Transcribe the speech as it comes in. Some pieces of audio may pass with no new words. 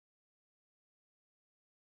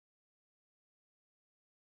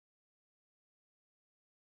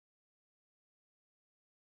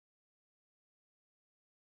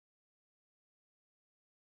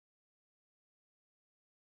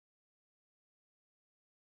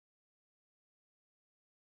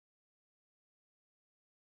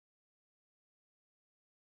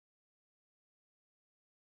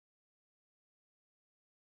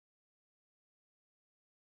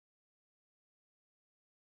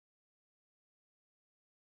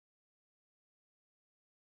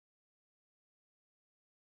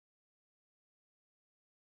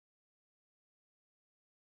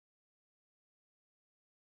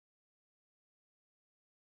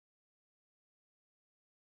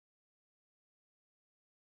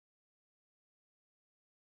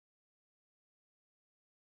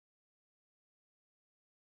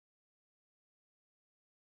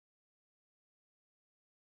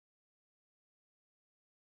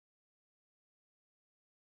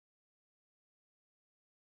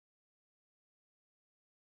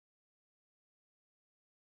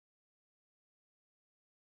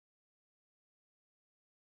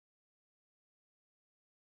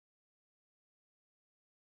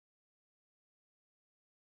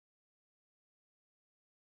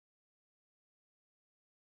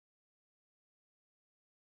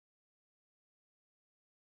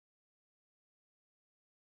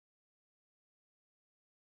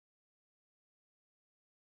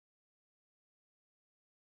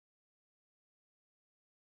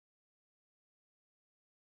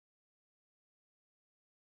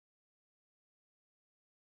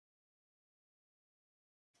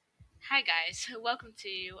Hi guys, welcome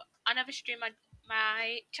to another stream on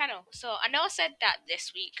my channel. So I know I said that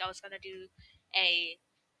this week I was gonna do a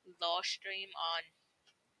law stream on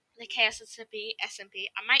the KSSP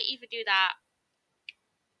SMP. I might even do that.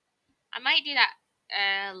 I might do that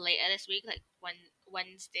later this week, like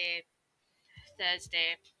Wednesday,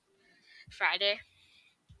 Thursday, Friday.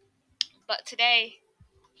 But today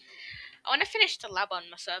I want to finish the lab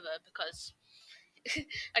on my server because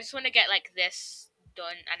I just want to get like this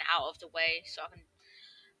done and out of the way so I can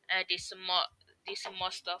do some more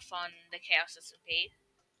stuff on the Chaos SMP.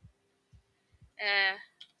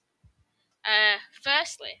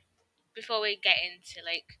 Firstly, before we get into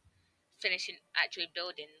like finishing actually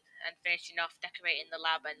building and finishing off decorating the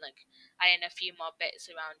lab and like adding a few more bits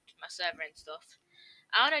around my server and stuff,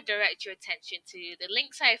 I want to direct your attention to the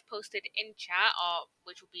links I've posted in chat, or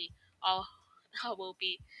which will be or will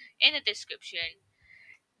be in the description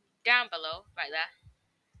down below, right there,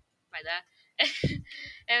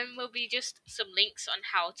 and will be just some links on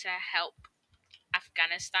how to help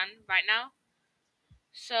Afghanistan right now.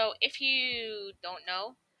 So if you don't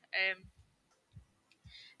know,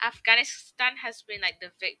 Afghanistan has been like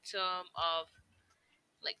the victim of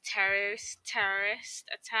like terrorist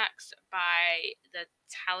attacks by the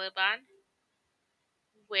Taliban,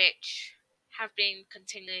 which have been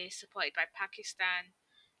continually supported by Pakistan.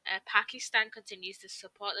 Pakistan continues to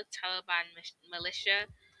support the Taliban militia,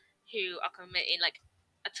 who are committing like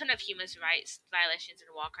a ton of human rights violations and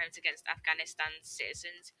war crimes against Afghanistan's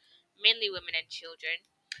citizens, mainly women and children.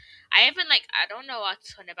 I don't know a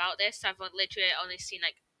ton about this. I've literally only seen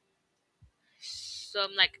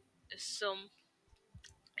some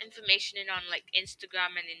information on like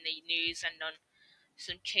Instagram and in the news and on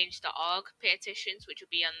some change.org petitions, which will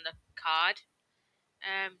be on the card.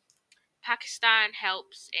 Pakistan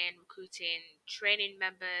helps in recruiting, training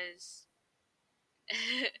members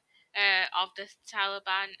of the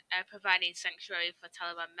Taliban, providing sanctuary for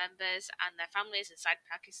Taliban members and their families inside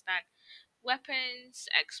Pakistan, weapons,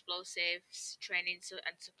 explosives, training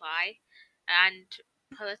and supply, and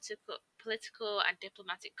political and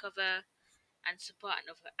diplomatic cover and support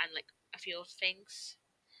and like a few other things.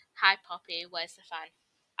 Hi Poppy, where's the fan?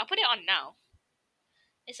 I'll put it on now.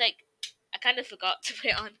 It's like I kind of forgot to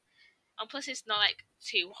put it on. And plus it's not like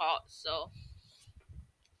too hot, so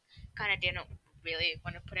kind of didn't really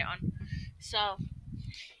want to put it on. So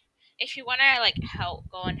if you wanna like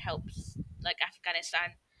go and help like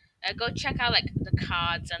Afghanistan, go check out like the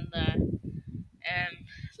cards and the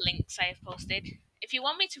links I have posted. If you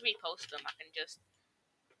want me to repost them, I can just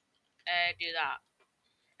do that.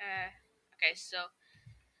 Okay, so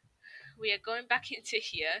we are going back into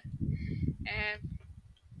here.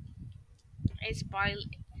 It's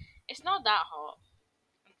boiling. It's not that hot.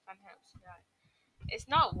 It's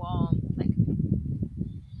not warm. Like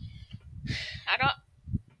I don't.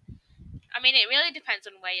 I mean, it really depends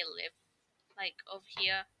on where you live. Like over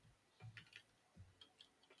here,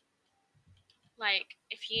 like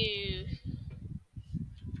if you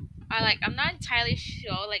I'm not entirely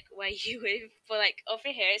sure like where you live, but like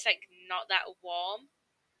over here it's like not that warm.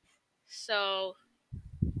 So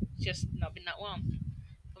just not been that warm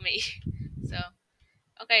for me. So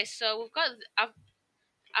okay, so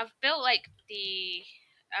I've built like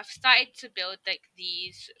I've started to build like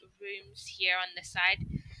these rooms here on the side.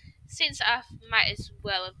 Since I might as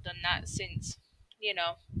well have done that since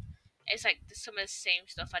it's like some of the same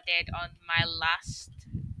stuff I did on my last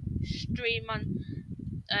stream on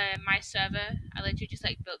my server. I literally just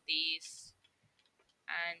like built these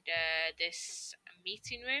and this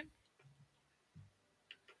meeting room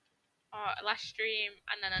last stream,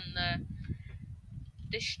 and then on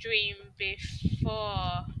the stream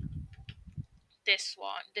before this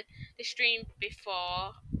one, the stream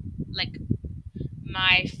before like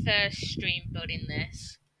my first stream building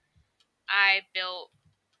this, I built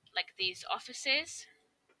like these offices,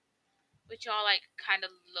 which all like kind of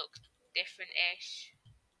look different-ish.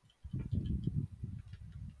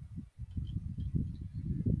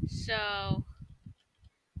 So,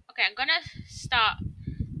 okay, I'm gonna start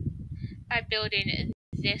by building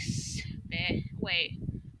this bit. Wait,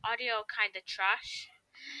 audio kind of trash.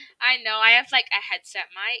 I know, I have like a headset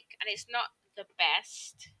mic, and it's not the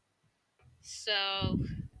best. So,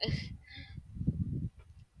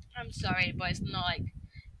 I'm sorry, but it's not like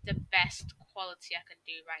the best quality I can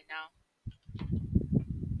do right now.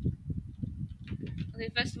 Okay,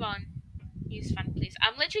 first of all, use fan, please.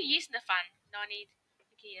 I'm literally using the fan. No need.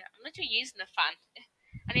 Okay, yeah, I'm literally using the fan.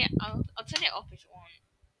 I'll turn it up if you want.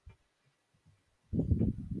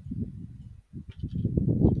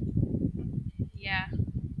 Yeah,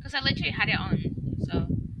 because I literally had it on, so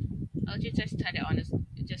I'll just turn it on. It's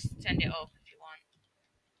just send it off if you want.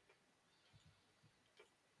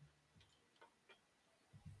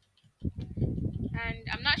 And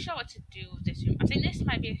I'm not sure what to do with this room. I think this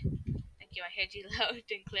might be. Thank you. I heard you loud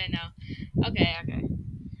and clear now. Okay.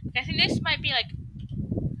 I think this might be like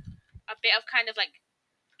a bit of kind of like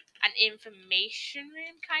an information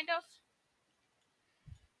room, kind of.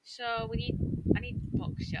 So I need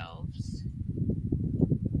bookshelves.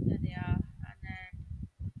 There they are, and then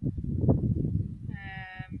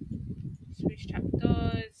switch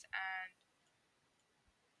trapdoors,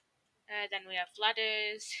 and then we have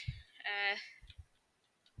ladders,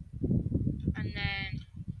 and then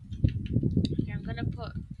okay, I'm gonna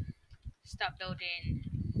start building.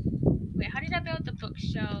 Wait, how did I build the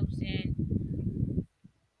bookshelves in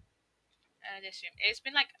this room? It's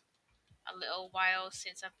been like a little while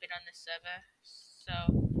since I've been on the server, so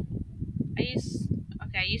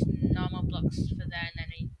I use normal blocks for that, and then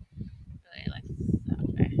I build it like that.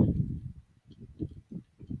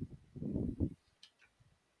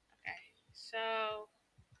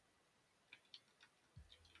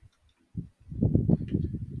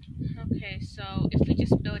 Okay, so if we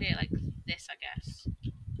just build it like this, I guess.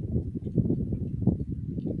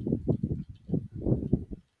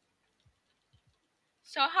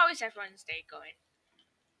 So how is everyone's day going?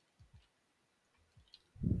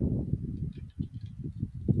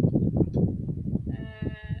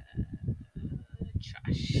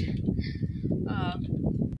 Trash.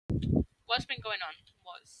 What's been going on?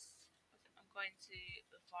 I'm going to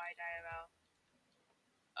avoid IRL.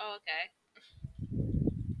 Oh, okay.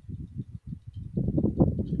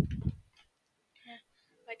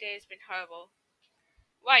 My day has been horrible.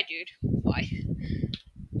 Why, dude? Why?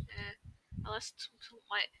 I lost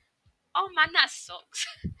my. Oh man, that sucks.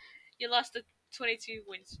 You lost a 22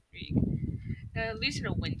 win streak. Losing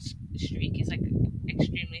a win streak is like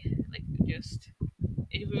extremely like just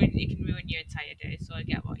it can ruin your entire day. So I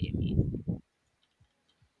get what you mean.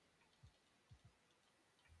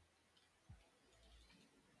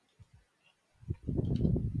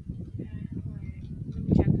 Let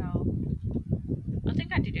me check out. I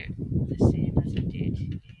think I did it the same as I did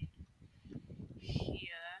here.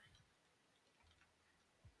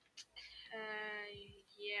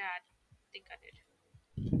 Yeah, I think I did.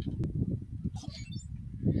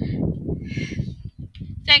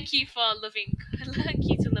 Thank you for loving. Thank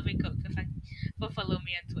you to Loving Cook for following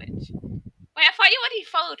me on Twitch. Wait, I thought you already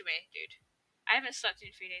followed me, dude. I haven't slept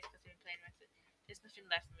in 3 days because I've been playing with it. There's nothing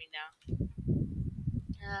left for me now.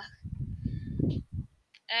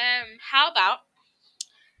 How about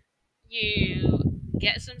you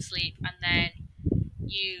get some sleep and then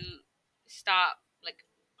you start like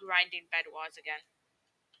grinding bed wars again?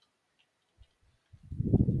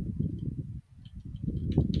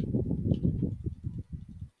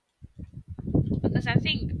 Because I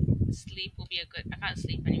think sleep will be a good. I can't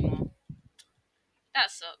sleep anymore.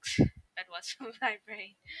 That sucks. Bed wars for my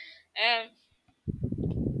brain. Um,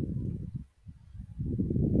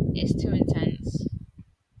 it's too intense.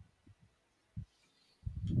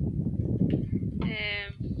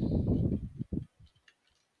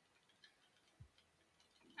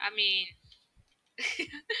 I mean,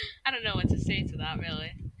 I don't know what to say to that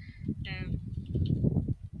really. Um,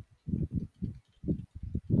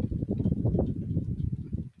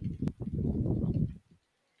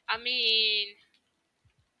 I mean,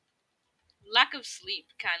 lack of sleep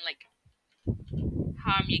can like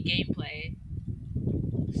harm your gameplay,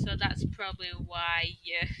 so that's probably why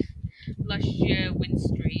you lost your win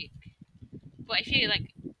streak. But if you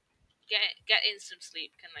like get in some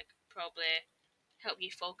sleep, can like probably help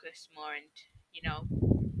you focus more and you know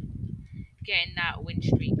getting that win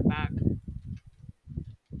streak back.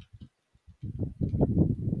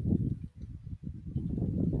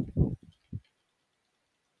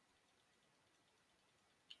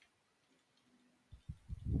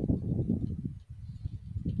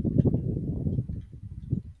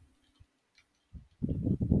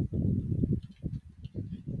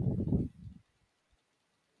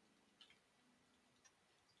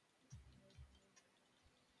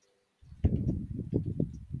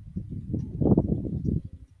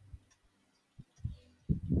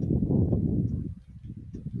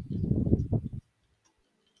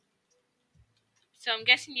 So I'm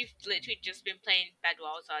guessing you've literally just been playing Bed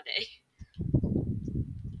Wars all day.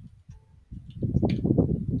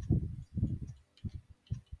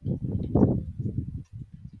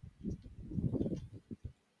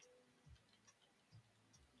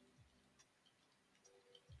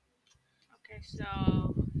 Okay, so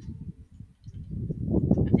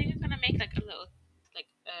I think I'm gonna make like a little like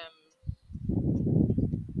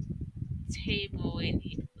table in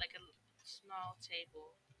here, like a small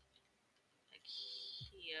table.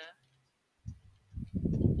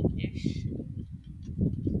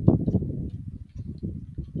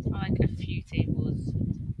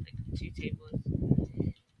 tables,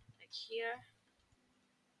 like here,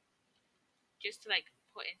 just to like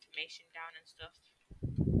put information down and stuff,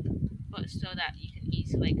 but so that you can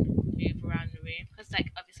easily like move around the room. Because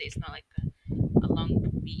like obviously it's not like a long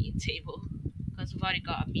meeting table, because we've already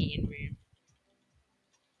got a meeting room.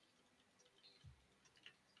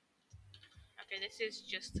 Okay, this is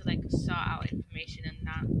just to like sort out information and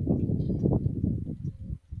that.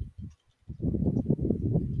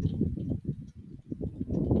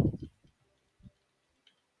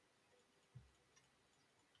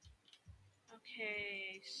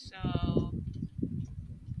 Okay, so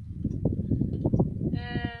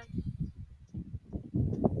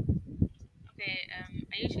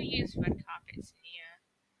I usually use red carpets in here,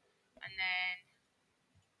 and then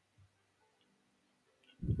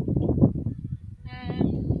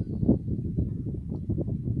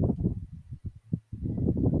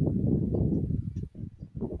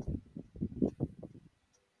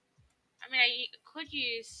I mean I could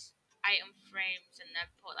use item frames and then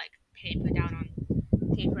put like paper down on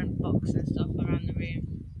paper and books and stuff around the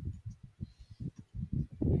room,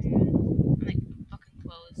 and like book and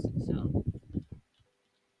clothes. So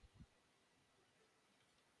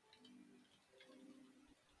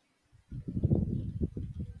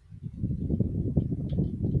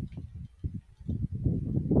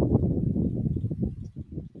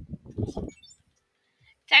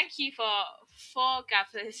thank you for 4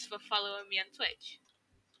 gathers for following me on Twitch.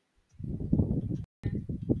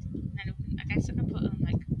 And I guess I can put on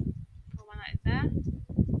like put one like that,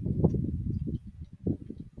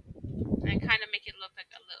 and kind of make it look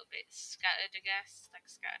like a little bit scattered. I guess like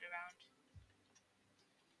scattered around.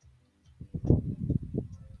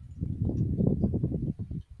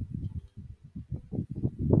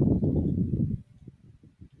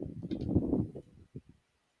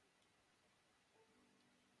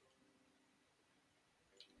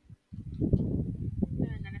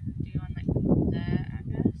 And then I can do one like there, I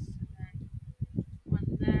guess, and then one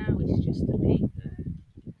there, which is just the paper.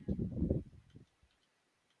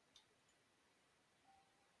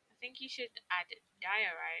 I think you should add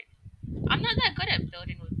diorite. I'm not that good at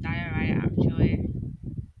building with diorite actually,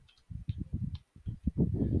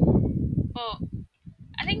 but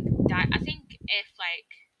I think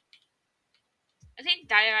I think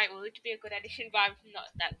diorite would be a good addition, but I'm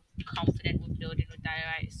not that confident with building with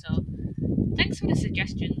diorite. So thanks for the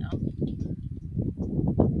suggestion, though.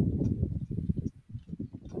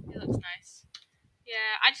 It looks nice.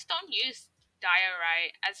 Yeah, I just don't use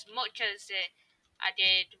diorite as much as I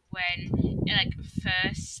did when it like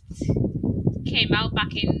first came out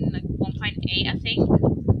back in like 1.8, I think.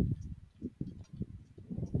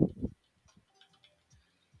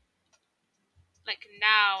 Like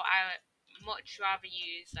now, I much rather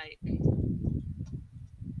use like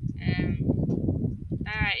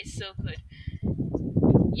diorite is so good.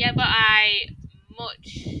 Yeah, but I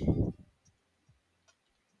much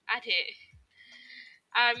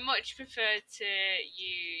prefer to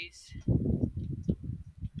use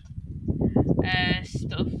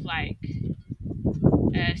stuff like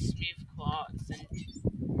smooth quartz and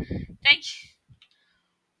thank you.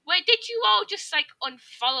 Wait, did you all just like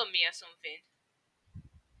unfollow me or something?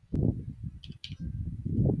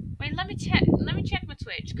 Wait, let me check my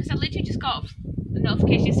Twitch, because I literally just got a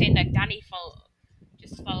notification saying that Danny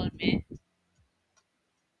just followed me.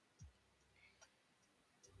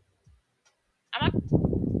 Am I?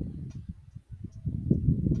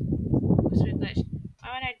 What's my glitch? Why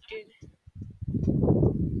would I do?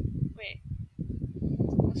 Wait,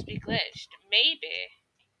 must be glitched. Maybe.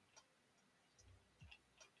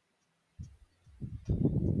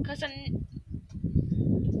 Cause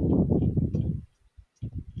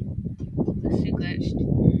must be glitched.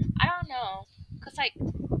 I don't know. Cause like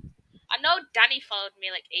I know Danny followed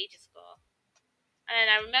me like ages ago, and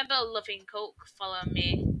I remember Loving Coke following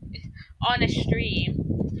me on a stream.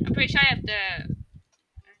 I'm pretty sure I have the.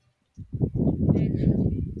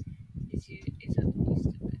 Is a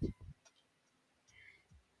stupid.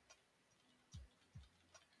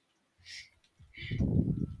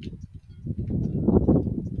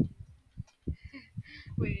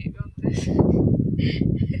 Wait, wrong this.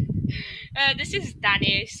 This is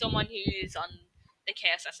Danny, someone who's on the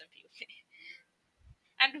KSSMP with me.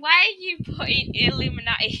 And why are you putting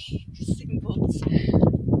Illuminati symbols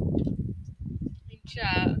in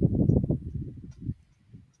chat?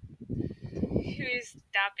 Who is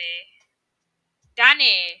Dabby?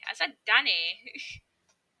 Danny! I said Danny.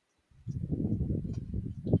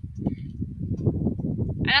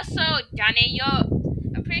 And also, Danny,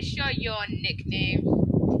 I'm pretty sure your nickname.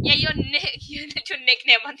 Yeah, your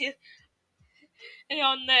nickname on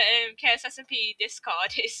the KSSMP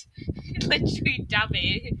Discord is Literally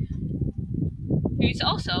Dabby, who's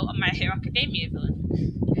also a My Hero Academia villain.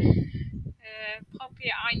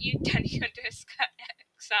 Poppy, aren't you Danny underscore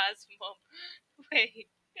X's mom? Wait.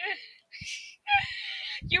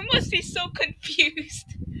 You must be so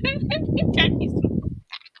confused. Danny's mom.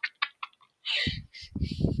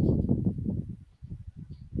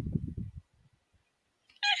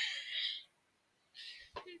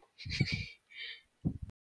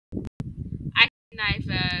 I can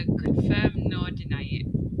neither confirm nor deny it.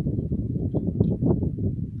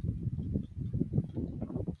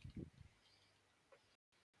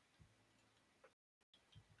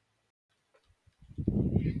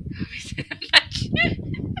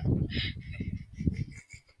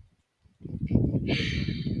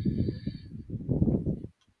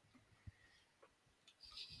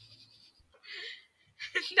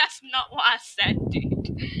 That's not what I said, dude.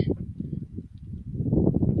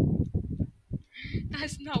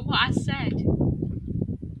 That's not what I said.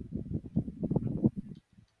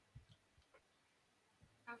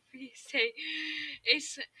 Say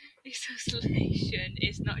it's isolation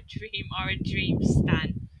is not a dream or a dream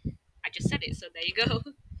stan. I just said it, so there you go.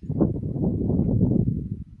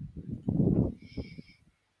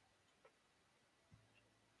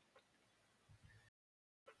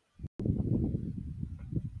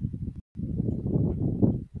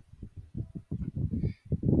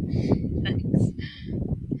 Thanks.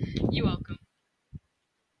 You're welcome.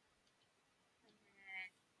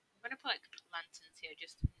 I'm gonna put like lanterns here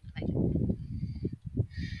just to like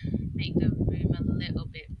make the room a little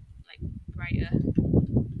bit like brighter.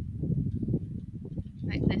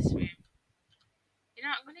 Like this room. You know,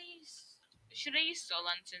 I'm gonna use. Should I use soul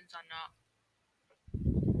lanterns or not?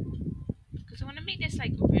 Because I want to make this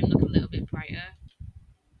like room look a little bit brighter.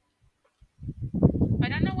 I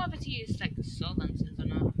don't know whether to use like the soul lanterns or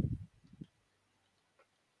not.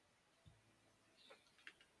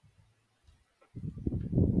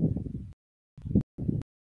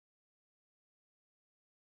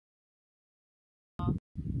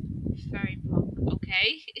 Very pop.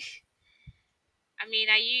 Okay. I mean,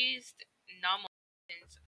 I used normal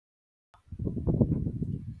lanterns.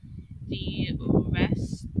 The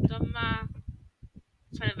rest of my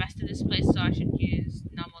for the rest of this place, so I should use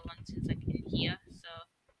normal lanterns like in here. So,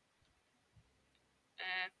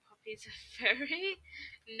 Poppy's a fairy?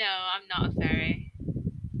 No, I'm not a fairy.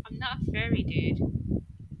 I'm not a fairy, dude.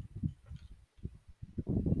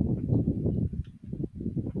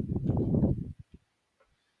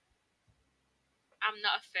 I'm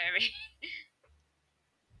not a fairy.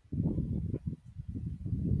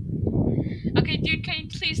 Okay, dude, can you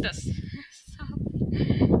please not stop?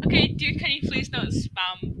 Okay, dude, can you please not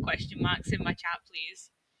spam question marks in my chat, please?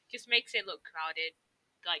 Just makes it look crowded,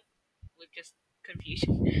 like with just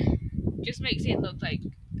confusion. Just makes it look like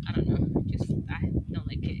I don't know. Just I don't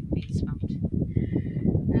like it being spammed.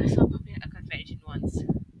 I saw Poppy at a convention once.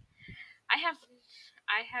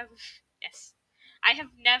 Yes, I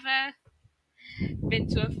have never been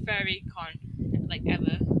to a furry con, like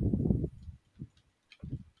ever.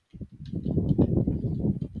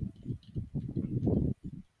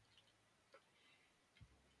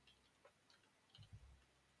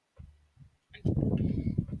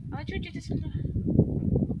 I'll do this.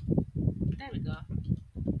 There we go.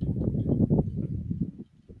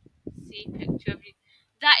 See picture of you.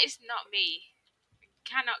 That is not me.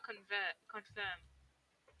 Cannot confirm.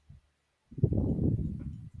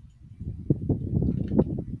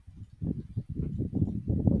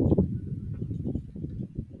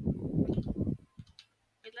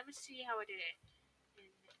 Wait, let me see how I did it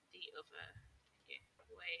in the other. Okay,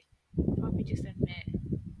 wait. Probably just admit.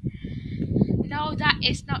 No, that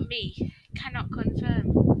is not me. Cannot confirm.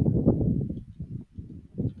 Okay,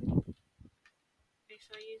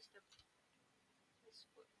 so I use this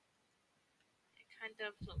one. It kind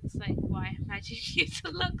of looks like what I imagine you to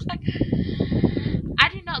look like. I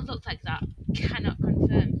do not look like that. Cannot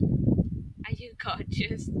confirm. Are you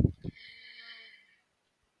gorgeous?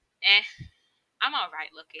 I'm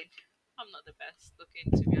alright looking. I'm not the best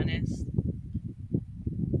looking, to be honest.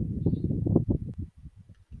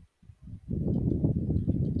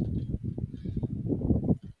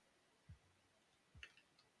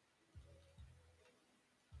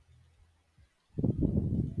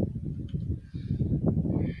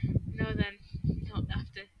 No, then, not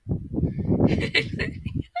after.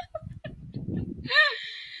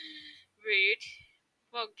 Rude.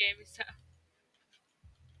 What game is that?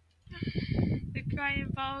 The crying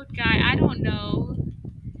bald guy. I don't know.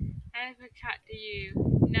 I have a cat, do you?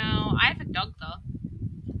 No, I have a dog though.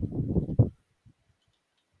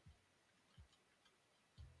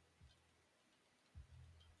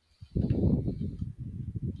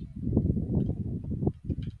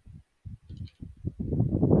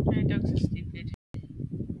 My dogs are stupid.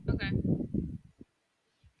 Okay.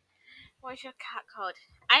 What's your cat called?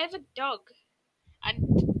 I have a dog,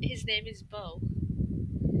 and his name is Bo.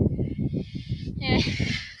 Yeah,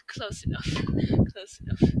 close enough. Close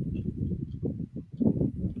enough. Okay,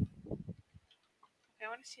 I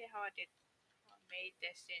want to see how I did. How I made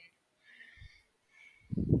this in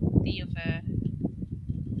the other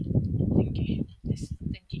thingy. This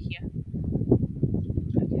thingy here.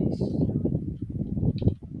 Okay, so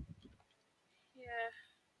yeah.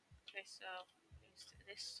 Okay, so use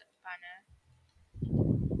this banner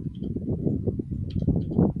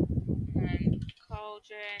and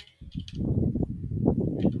cauldron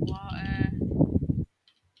and water, and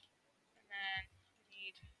then we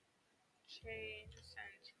need chains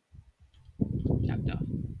and trapdoor,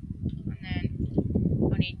 and then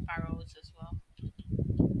I need barrels as well.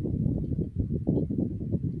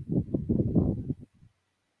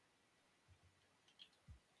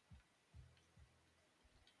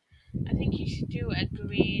 I think you should do a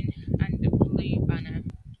green and a blue banner.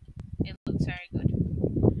 It looks very good.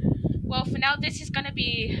 Well, for now, this is gonna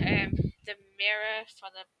be the mirror for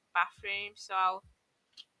the bathroom. So I'll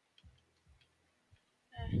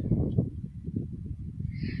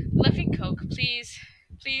Living Coke, please,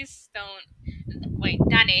 please don't. Wait,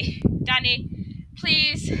 Danny,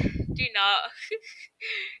 please do not.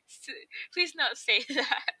 Please not say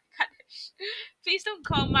that. Please don't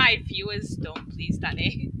call my viewers dumb, please,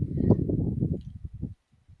 Danny.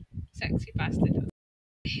 Sexy bastard.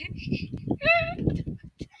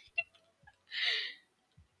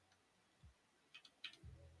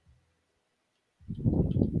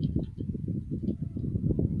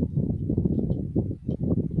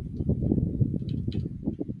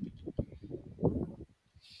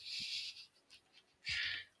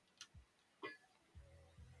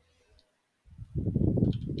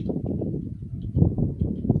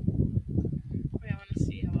 Wait, I want to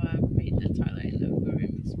see how I made the toilet in the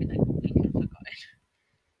room. It's been like a week, I've forgotten.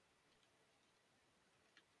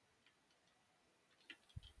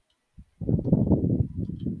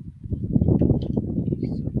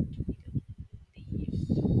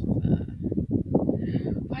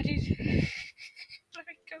 Why did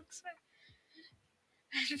Living Coke say?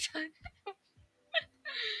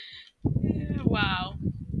 Wow.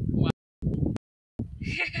 Wow.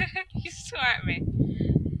 You swear at me.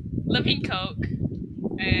 Living Coke.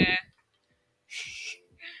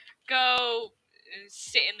 Go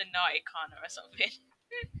sit in the naughty corner or something.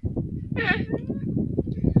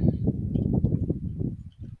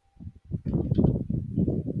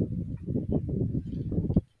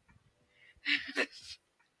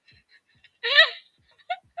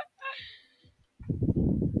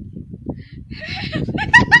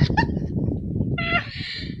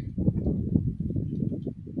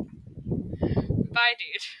 Bye,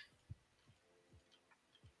 dude.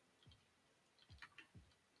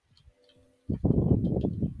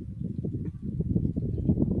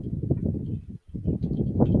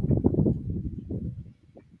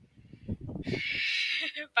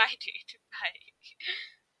 Bye, dude. Bye.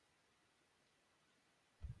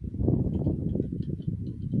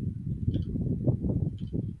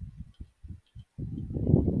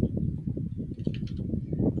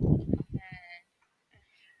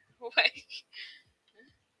 Wait.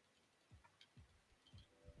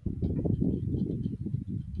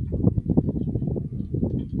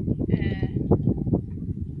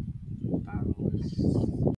 Barrels.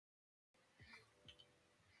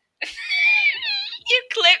 You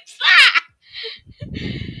clips that!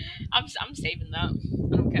 I'm saving that.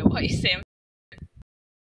 I don't care what you say.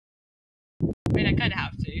 I mean, I kind of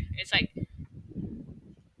have to. It's like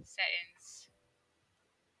settings.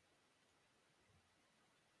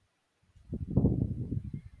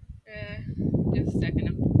 Just a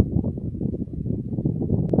second.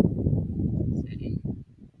 Setting.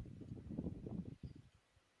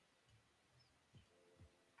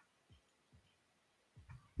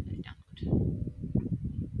 Download.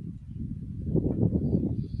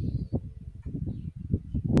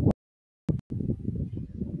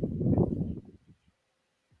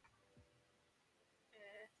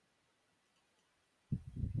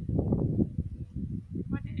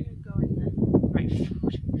 Why did it go in the right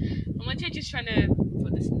fold? I'm actually just trying to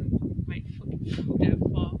put this in the right folder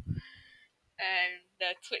for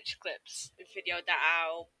the Twitch clips video that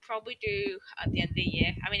I'll probably do at the end of the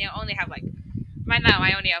year. I mean, I only have like right now.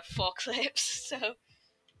 I only have 4 clips, so.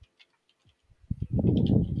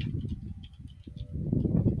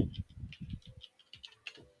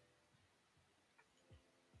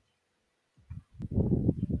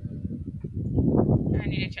 I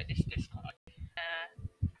need to check this Discord.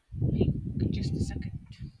 Just a second.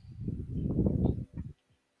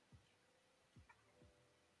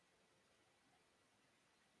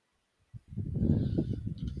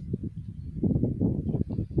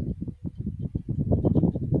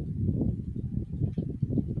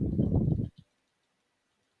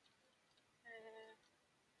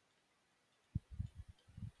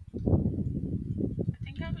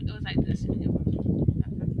 it was like this. And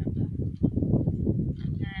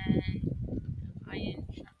then iron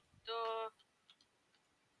trapdoor,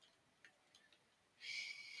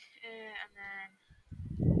 and then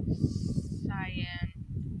cyan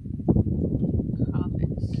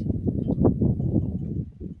carpets.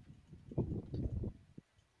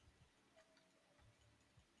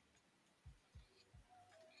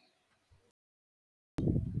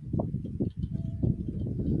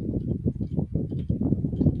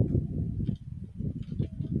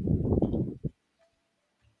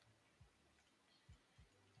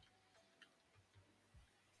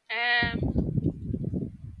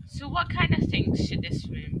 So what kind of things should this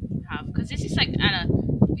room have? Because this is like at a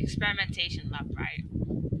experimentation lab, right?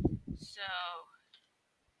 So,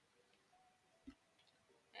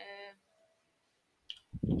 um,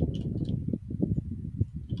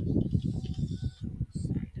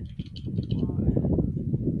 sand and water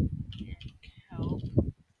and kelp.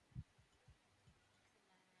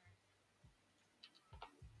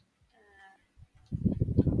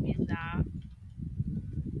 Copy that.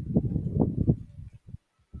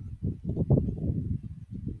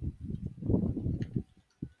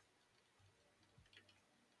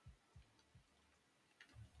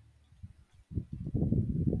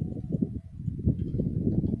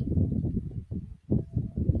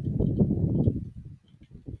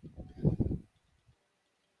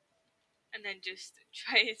 And then just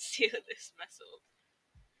try and seal this mess up.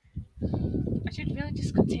 I should really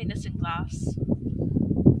just contain this in glass.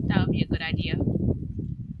 That would be a good idea.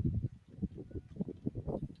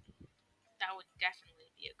 That would definitely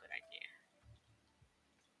be a good idea.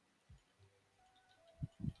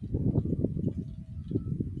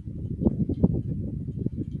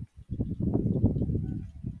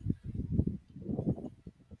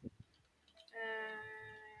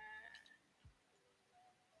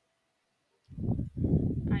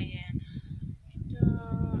 Iron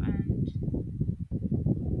door and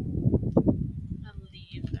a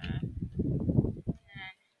lever.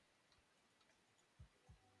 And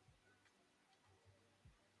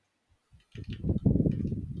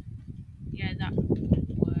yeah, that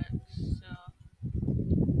works. So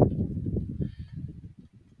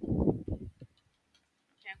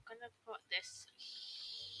okay, I'm gonna put this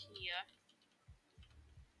here.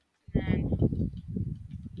 And then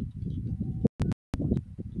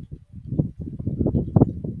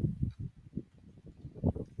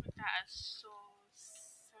put that as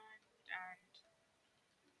source and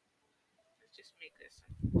let's just make this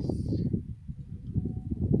like this.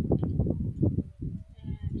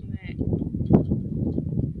 And do it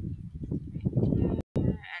right there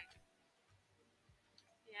and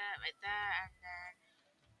yeah, right there and then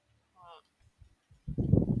oh,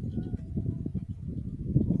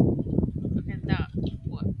 okay, that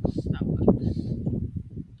works. That works.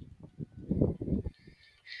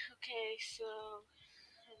 Okay, so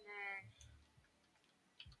and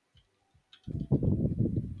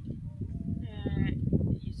then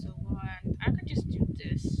use the one. I could just do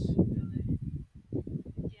this, really.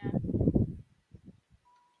 Yeah.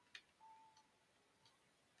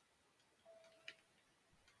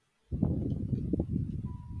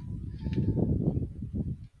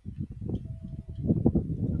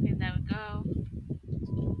 Okay, there we go.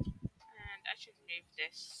 And I should move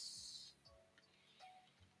this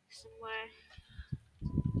somewhere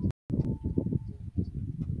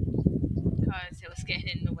because it was getting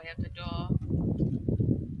in the way of the door.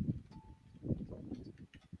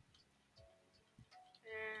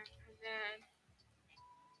 And then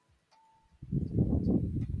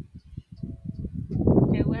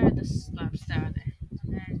okay, where are the slabs? There are they.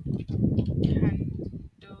 And then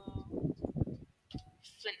candle,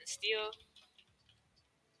 flint and steel,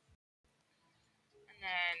 and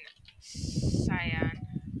then cyan,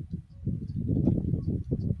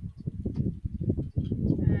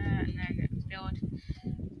 and then build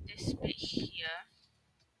this bit here.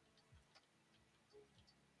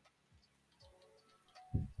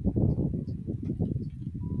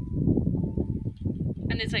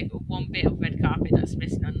 And there's like one bit of red carpet that's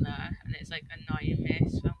missing on there, and it's like annoying me.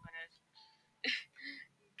 So I'm gonna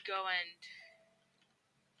go and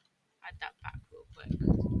add that back real quick.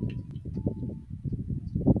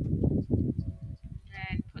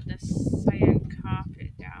 Then put the cyan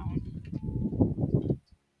carpet down.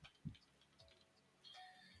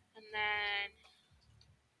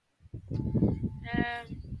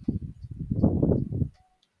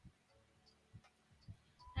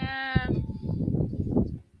 And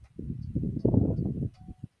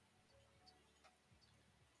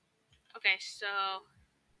okay, so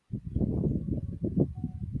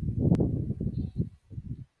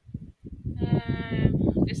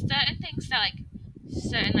this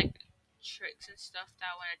certain like tricks and stuff that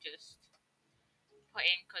I want to just put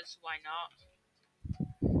in because why not?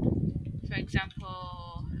 For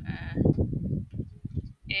example,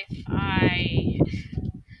 if I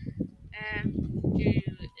do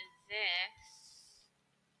this,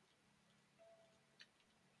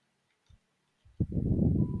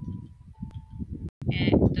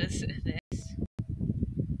 it does this.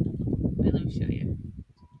 Wait, let me show you.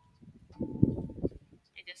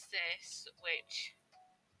 It does this, which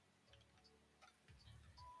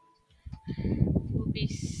will be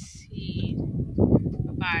seen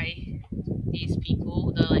by these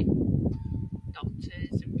people, the like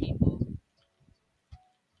doctors and people.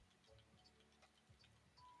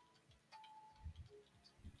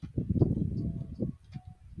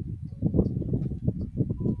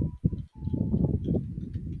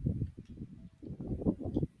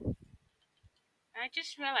 I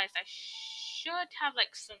just realized I should have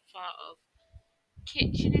like some sort of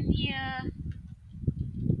kitchen in here,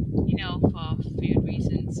 you know, for food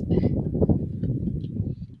reasons.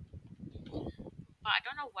 But I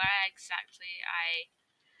don't know where exactly I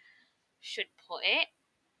should put it.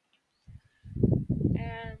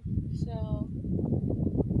 So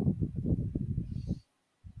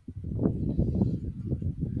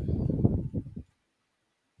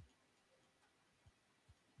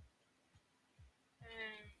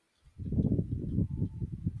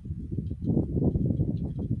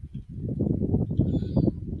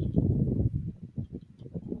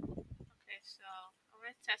okay, so I'm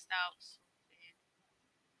gonna test out something.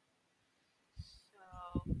 So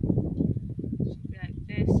it should be like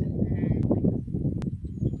this, and then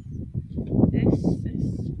this.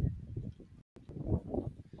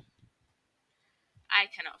 I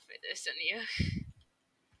cannot fit this in here.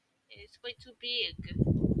 It's way too big.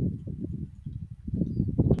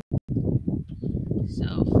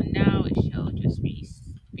 So for now, it shall just be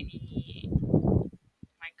spinny.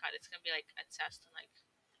 My God, it's gonna be like a test on like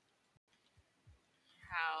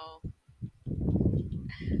how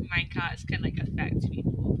minecarts can like affect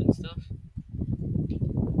people and stuff. So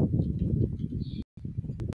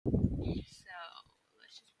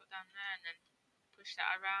let's just put down there and then push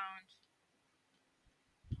that around.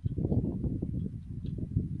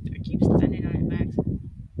 I keep standing on it back.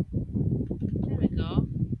 There we go.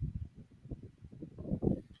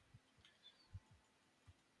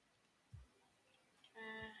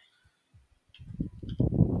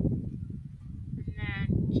 And then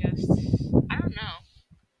just, I don't know.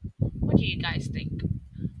 What do you guys think?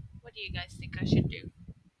 What do you guys think I should do?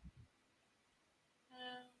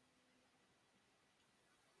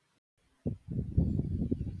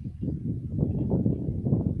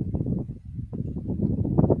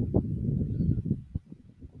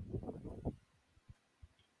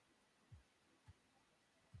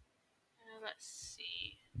 Let's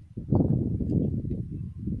see.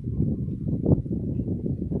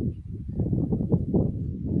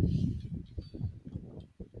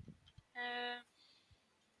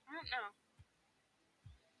 I don't know.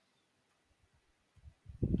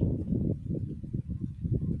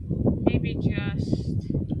 Maybe just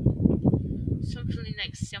something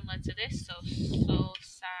like similar to this. So soul,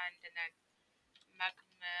 sand, and then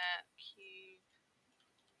magma cube,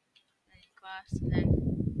 and glass, and then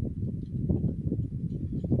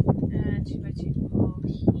 2x2 hole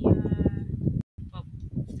here. Well,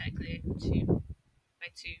 it's technically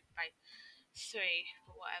 2x2x3,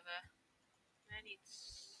 but whatever. I need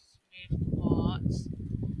smooth quartz.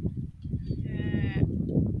 And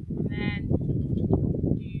then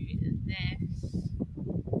do this.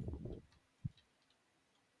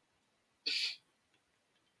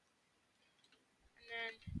 And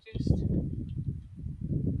then just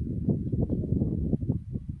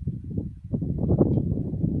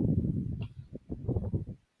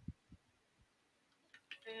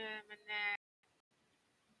and then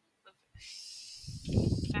with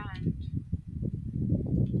sand.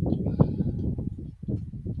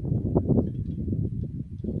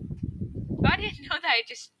 I didn't know that I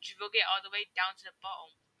just drug it all the way down to the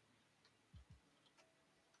bottom.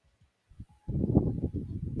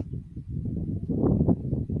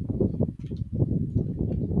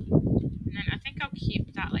 And then I think I'll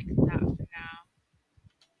keep that like that for now.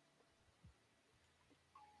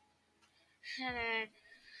 And then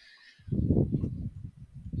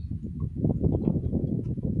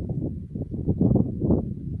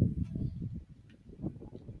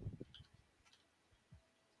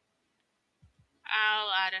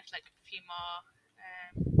I'll add like a few more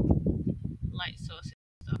light sources and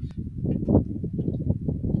stuff.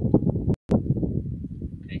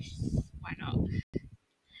 Because why not?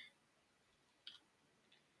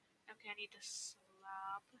 Okay, I need the slab.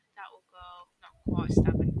 quartz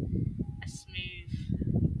stubborn. A smooth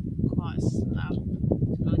quartz slab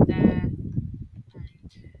to go there and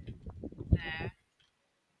there.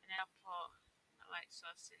 And then I'll put a light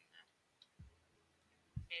source in the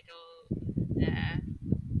middle there.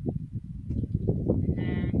 And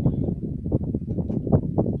then,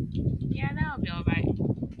 yeah, that'll be alright. And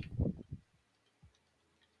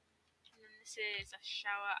then this is a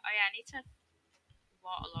shower. Oh yeah, I need to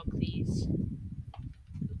waterlog these.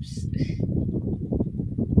 Oops.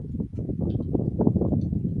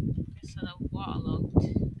 So they're waterlogged.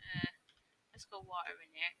 Let's go water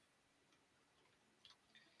in here.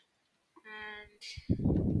 And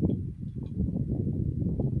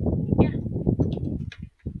yeah,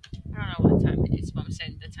 I don't know what time it is, but I'm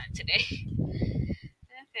setting the time today.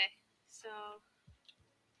 Okay, so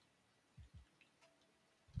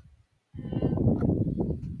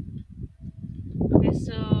okay,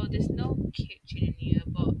 so there's no kitchen in here,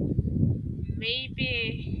 but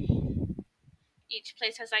maybe each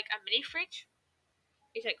place has like a mini fridge.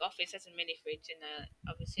 Each like office has a mini fridge, and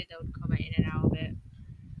obviously they would come in and out of it,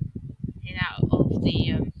 in and out of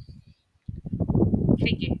the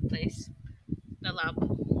thingy place, the lab,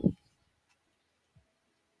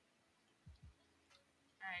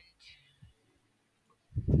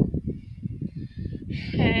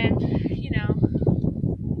 and you know,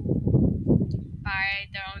 buy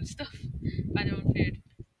their own stuff, buy their own food.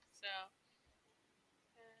 So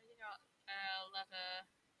you know, leather.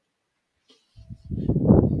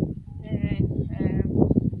 And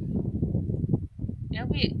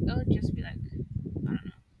it'll just be like, I don't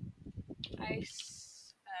know,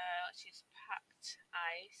 ice. Let's use packed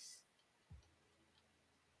ice.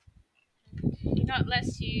 You know,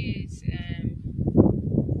 let's use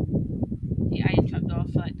the iron trapdoor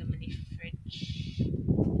for like the mini fridge.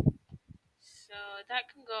 So that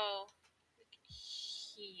can go like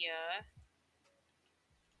here.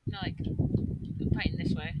 No, like pointing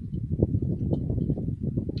this way.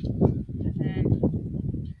 And then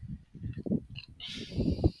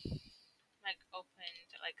like opened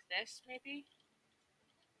like this maybe.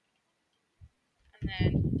 And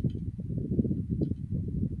then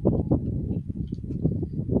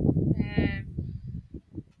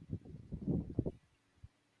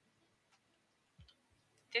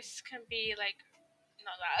this can be like,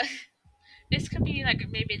 not that. This could be like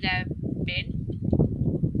maybe the bin.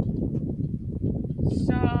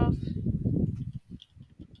 So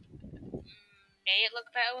may it look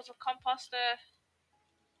better with a composter?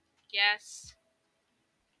 Yes.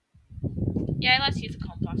 Yeah, let's use a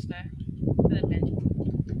composter for the bin.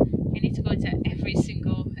 I need to go into every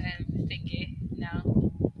single thingy now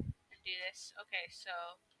and do this. Okay, so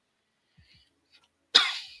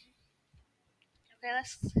okay,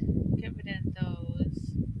 let's get rid of those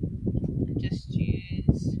and just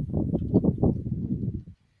use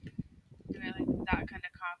like that kind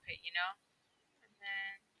of carpet, you know. And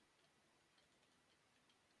then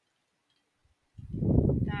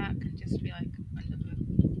that can just be like another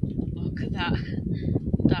block of that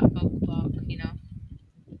bug block, you know.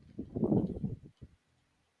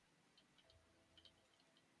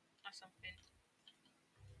 Or something.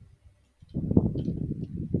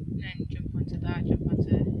 And then jump onto that,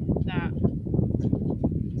 that.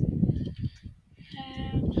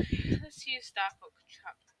 Let's use dark oak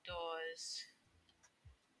trapdoors.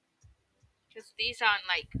 Because these aren't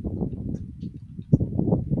like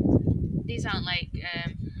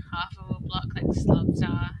half of a block like slabs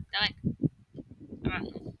are. They're like, I don't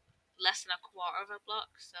know, less than a quarter of a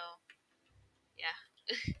block, so yeah.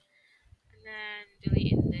 And then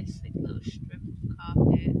deleting this like little strip of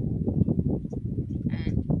carpet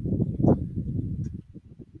and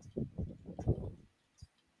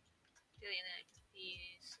deleting like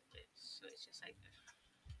these bits, so it's just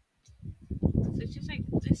like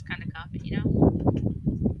this kind of carpet, you know.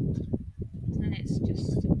 And then it's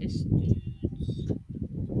just this dude's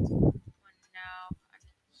one now, and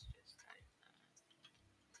it's just like that.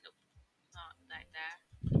 Nope, not like that.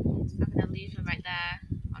 I'm gonna leave him right there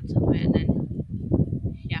on top of it, and then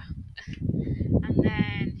yeah. And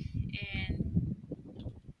then in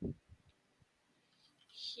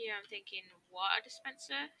here I'm thinking water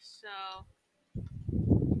dispenser, so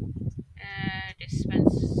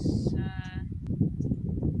dispenser,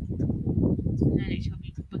 and then it shall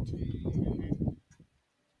be button, and then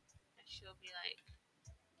it shall be like,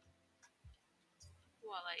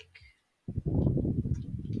 what, like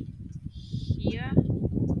here,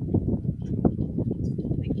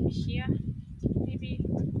 maybe,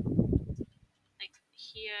 like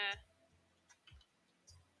here.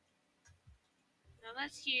 Now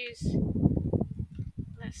let's use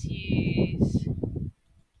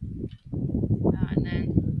that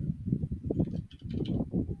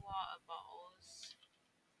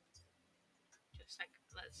just like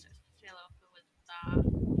let's fill up with that.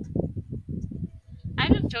 I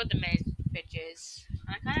haven't filled the main pages, and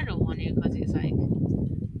I kind of don't want to because it's like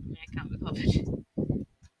I can't be bothered. I'm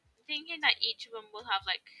thinking that each of them will have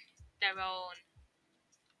like their own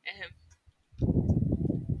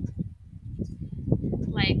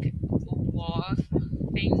like war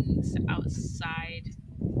things outside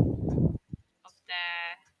of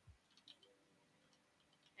their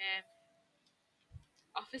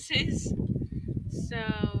offices. So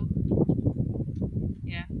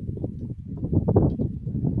yeah,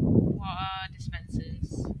 water dispensers.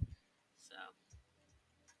 So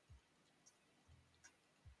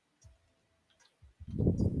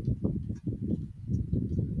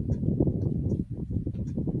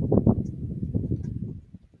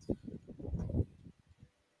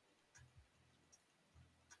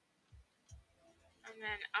and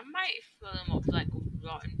then I might fill them up with like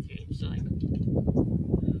rotten food, so like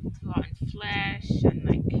rotten flesh and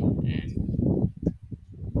like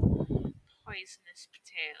poisonous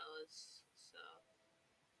potatoes.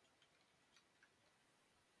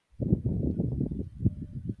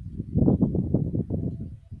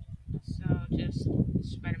 So just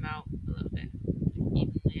spread them out a little bit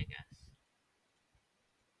evenly, I guess.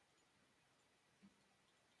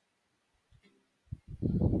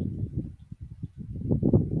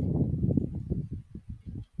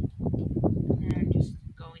 And then just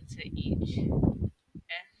go into each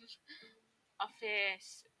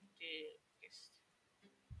office. Do just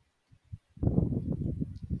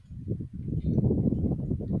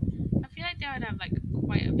I feel like they would have like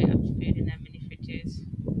quite a bit of food in their mini fridges.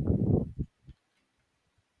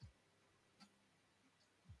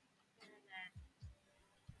 And then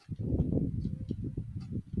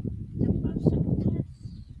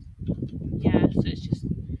yeah, so it's just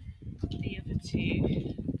the other two.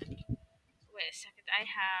 Wait a second, I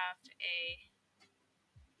have a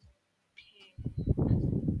ping.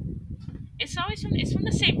 It's from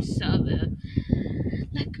the same server.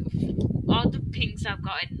 Like all the pings I've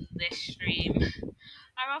got in this stream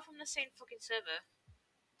are all from the same fucking server.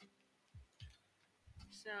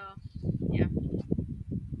 So yeah.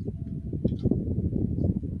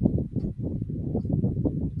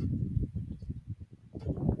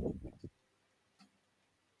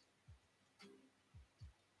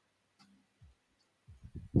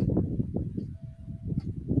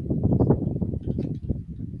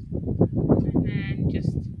 And then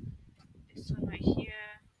just this one right here.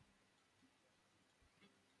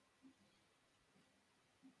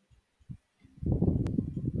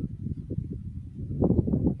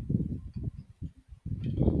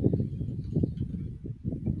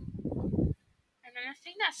 And then I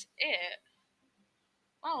think that's it.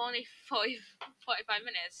 Oh, only 45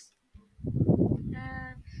 minutes.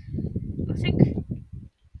 I think.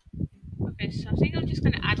 Okay, so I think I'm just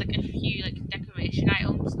gonna add like a few like decoration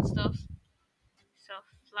items and stuff. So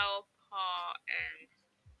flower pot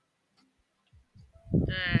and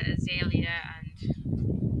the azalea and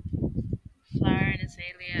flower and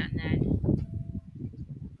azalea, and then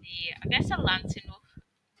the I guess a lantern will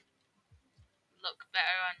look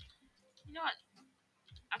better on. You know what?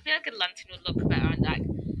 I feel like a lantern would look better on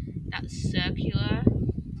that circular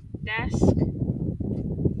desk.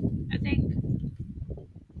 I think.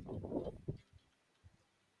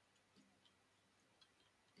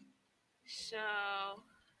 So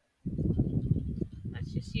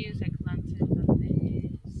let's just use like lanterns on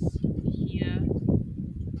this here.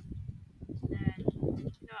 Then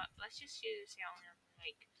no, let's just use it on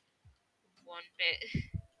like one bit,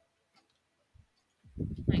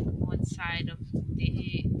 like one side of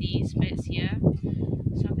these bits here.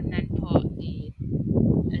 So I can then put the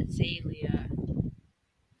azalea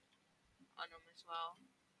on them as well.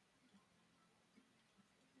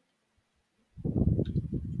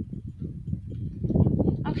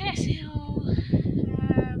 Okay, so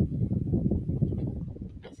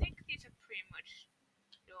I think these are pretty much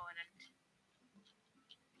done. And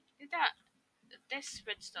did that this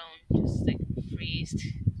redstone just like freezed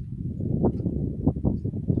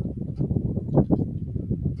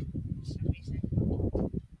for some reason?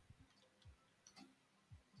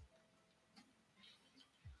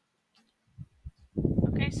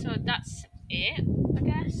 Okay, so that's it, I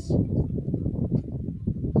guess.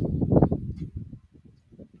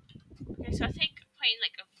 Okay, so I think putting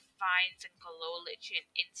like a vines and glow lichen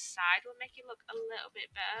inside will make it look a little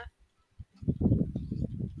bit better.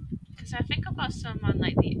 Because I think I've got some on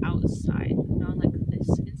like the outside, not like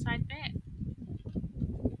this inside bit.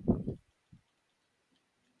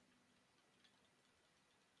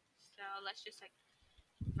 So let's just like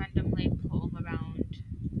randomly put them around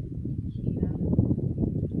here.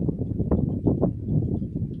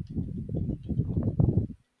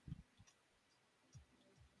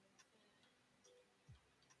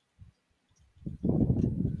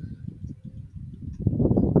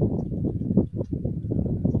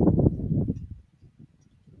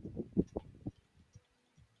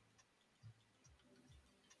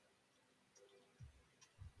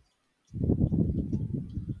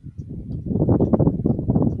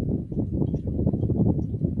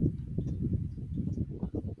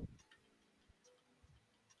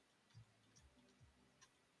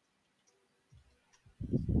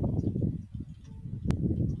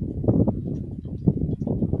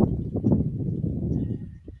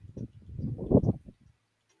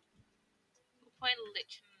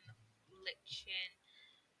 lichen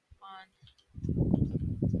on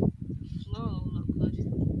floor look good.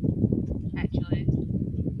 Actually,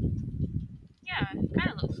 yeah, kind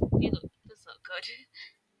of looks. Does look good.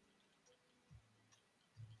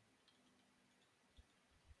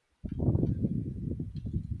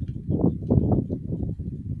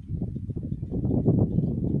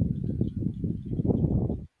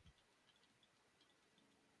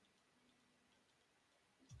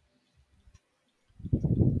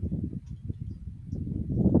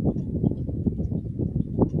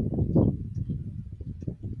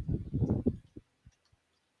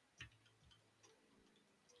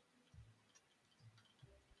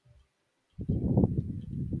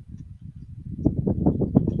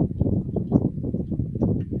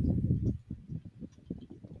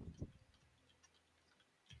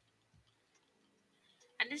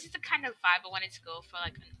 And this is the kind of vibe I wanted to go for,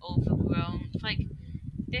 like an overgrown, for like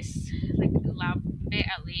this, like lab bit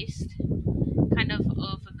at least, kind of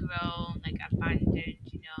overgrown, like abandoned.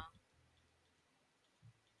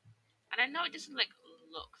 And I know it doesn't like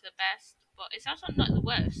look the best, but it's also not the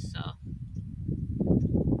worst, so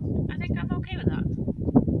I think I'm okay with that.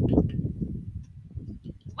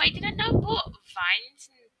 Wait, did I not put vines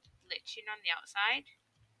and lichen on the outside?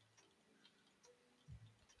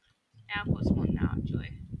 Yeah, I'll put some on now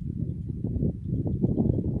actually.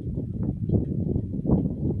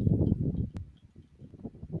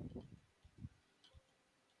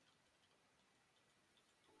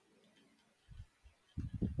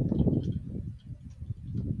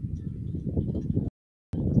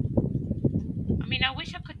 I mean, I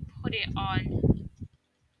wish I could put it on.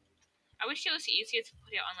 I wish it was easier to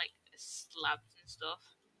put it on like slabs and stuff,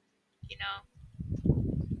 you know,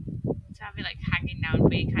 to have it like hanging down,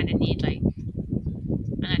 but you kind of need like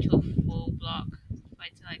an actual full block for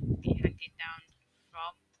it to like be hanging down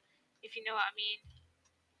from, if you know what I mean.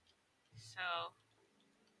 So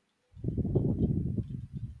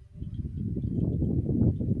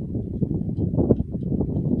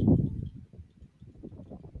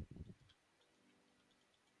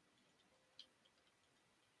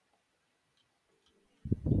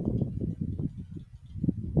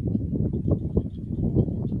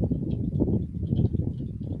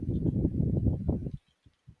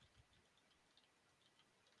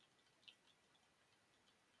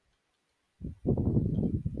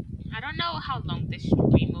I don't know how long this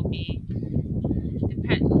stream will be.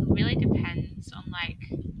 Really depends on like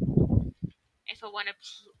if I want to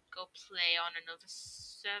go play on another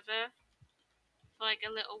server for like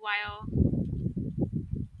a little while,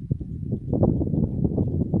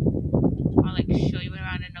 or like show you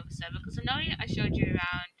around another server. Because I know I showed you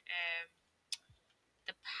around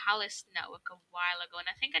the Palace Network a while ago, and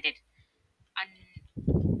I think I did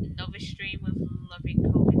another stream with Loving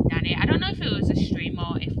Coke and Danny. I don't know if it was a stream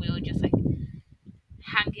or if we were just like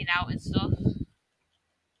hanging out and stuff,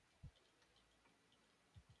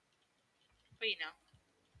 but you know.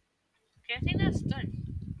 Okay, I think that's done.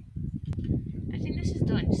 I think this is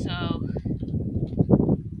done. So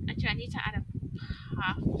actually, I need to add a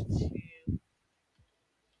path to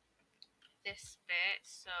this bit.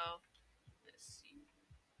 So let's see.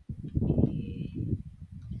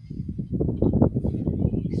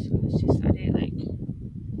 So let's just add it like 2,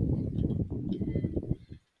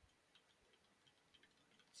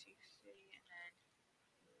 3, and then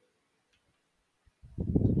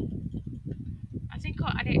I think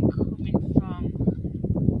I'll add it coming from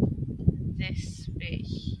this bit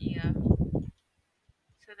here.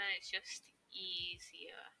 So then it's just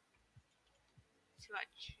easier to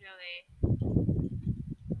actually,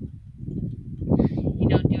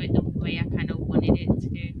 do it the way I kind of wanted it to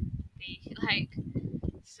be. Like,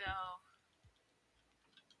 so,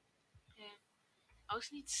 yeah. I also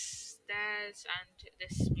need stairs and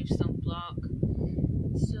this smooth stone block.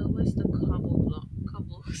 So where's the cobble block?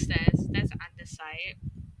 Cobble stairs. There's andesite.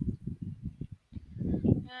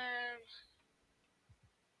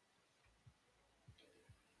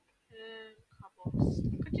 Cobbles.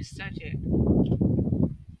 I could just search it.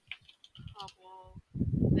 Cobble.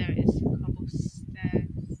 There it is. Cobble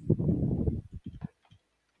stairs.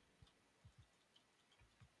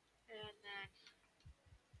 And then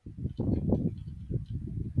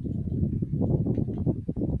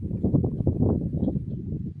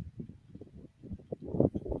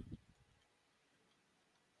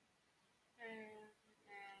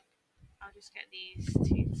I'll just get these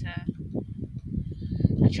two to.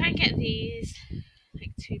 I'll try and get these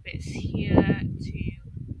like 2 bits here to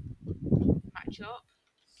match up.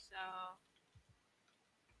 So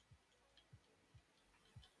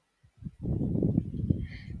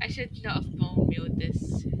I should not have bone milled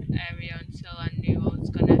this area until I knew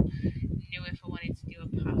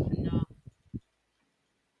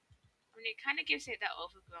is it that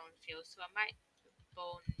overgrown feels, so I might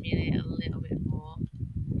bone meal it a little bit more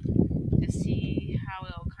to see how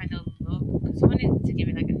it'll kind of look. Because I wanted to give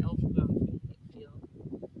it like an overgrown feel.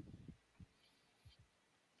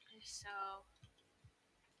 So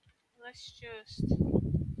let's just.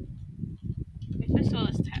 Okay, first of all,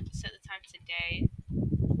 let's set the time today.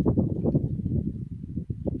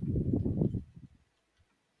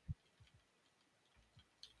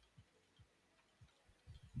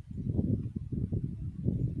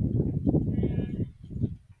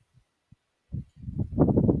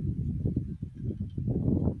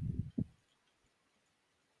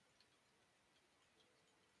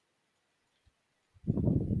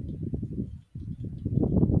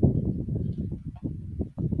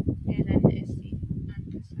 And then is the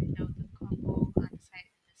underside of the couple, underside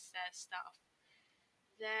and the stuff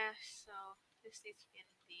there. So this needs to be in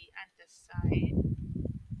the underside.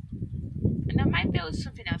 And I might build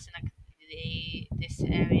something else in like this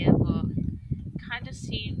area, but kind of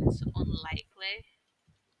seems unlikely.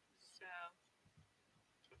 So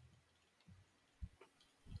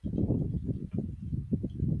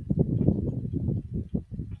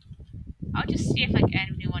I'll just see if like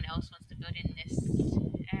anyone else wants to build in this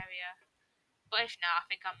area. But if not, I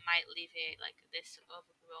think I might leave it like this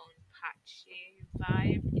overgrown patchy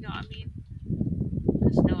vibe. You know what I mean?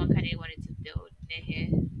 Because no one kind of wanted to build near here.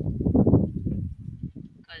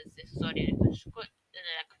 Because this is already a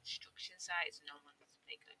construction site, so no one wants to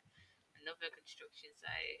make like another construction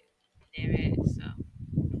site near it. So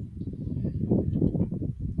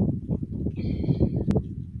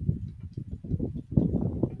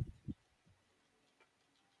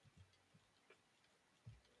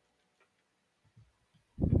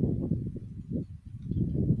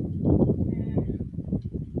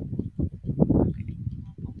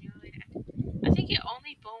I think it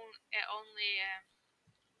only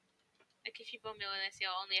like if you bone meal this, it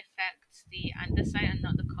only affects the andesite and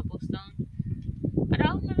not the cobblestone. I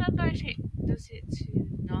don't remember if it does it to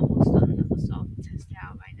normal stone. So I'll test it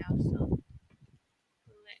out right now. So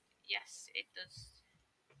yes, it does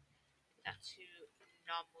that to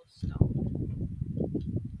normal stone.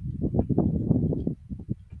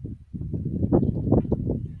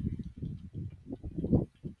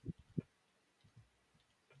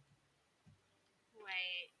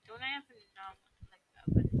 Wait, don't I have a normal like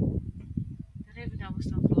don't I have a normal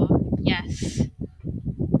stone floor? Yes.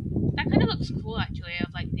 That kind of looks cool actually,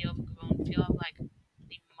 of like the overgrown feel of like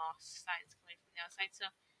the moss that's coming from the outside. So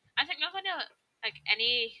I think not gonna like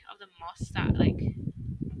any of the moss that like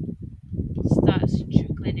starts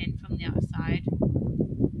trickling in from the outside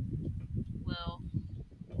will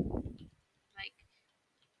like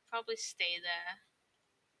probably stay there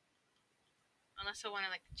unless I want to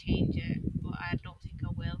like change it, but I don't think I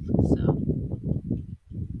will. So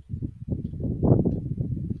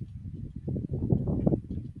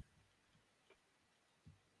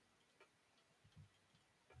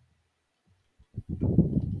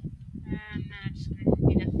and then I'm just gonna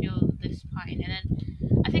need to fill this part in, and then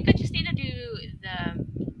I think I just need to do the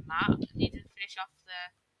map. I need to finish off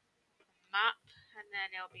the map, and then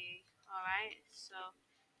it'll be alright. So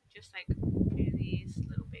just like do these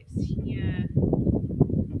little bits here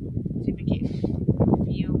to make it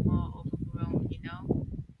feel more overgrown, you know?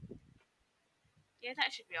 Yeah,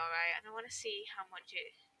 that should be alright. And I want to see how much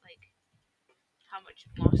it, like, how much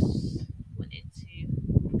moss went into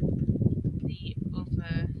the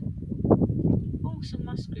other. Oh, some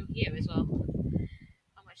moss grew here as well.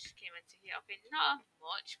 How much came into here? Okay, not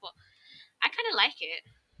much, but I kind of like it.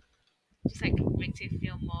 Just like makes it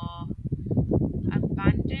feel more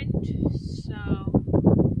abandoned. So,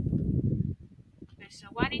 okay, so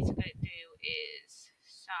what I need to go do is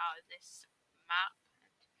start this map.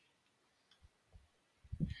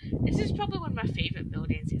 This is probably one of my favorite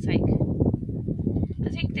buildings. It's like I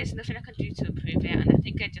think there's nothing I can do to improve it, and I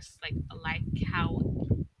think I just like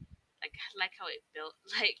how it built,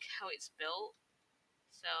 like how it's built.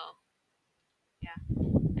 So yeah,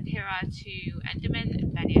 and here are two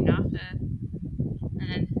Endermen, Benny and Arthur, and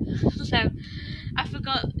then so I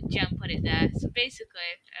forgot Jem put it there. So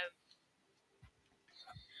basically,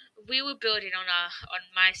 we were building on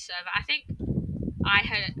my server. I think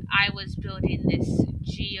I was building this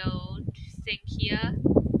geode thing here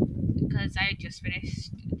because I had just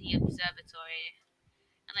finished the observatory,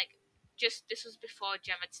 and like just this was before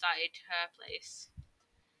Jem had started her place.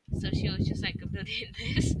 So she was just like building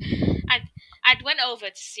this, and I'd went over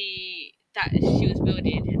to see that she was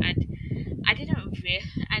building, and I didn't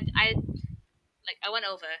and I went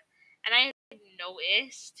over, and I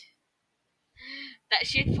noticed that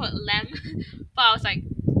she had put lem, but I was like,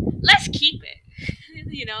 let's keep it,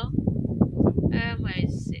 you know. Where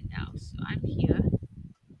is it now? So I'm here.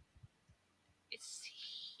 It's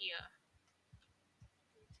here.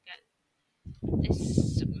 Get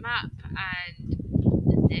this map and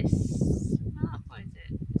this map. What is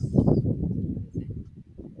it?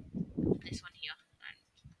 This one here. And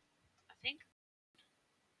I think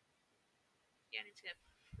I need to get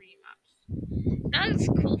 3 maps. That looks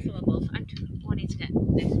cool for the both. I'm wanting to get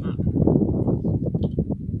this map.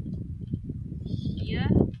 Here.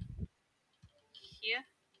 Here.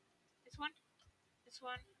 This one. This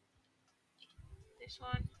one. This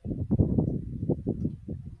one.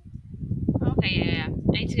 Okay, yeah. I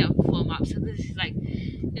need to get 4 maps, so this is like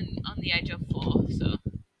on the edge of 4, so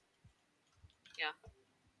yeah.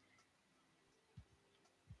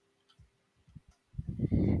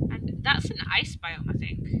 And that's an ice biome, I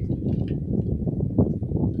think.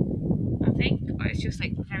 Or it's just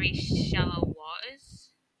like very shallow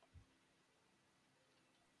waters.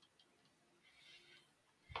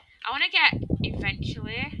 I want to get,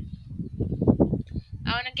 eventually,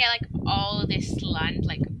 I want to get like all this land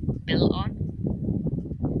like built on.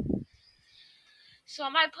 So I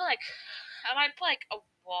might put like a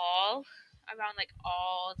wall around like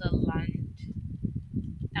all the land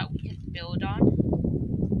that we can build on.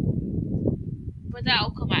 But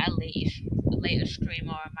that'll come at a later stream,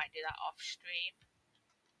 or I might do that off stream.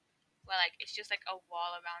 Where like it's just like a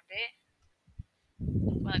wall around it.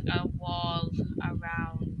 Where, like a wall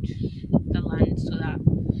around the land so that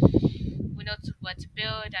we know where to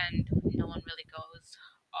build and no one really goes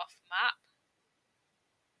off map.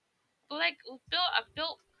 But like I've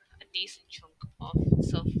built a decent chunk of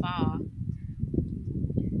so far.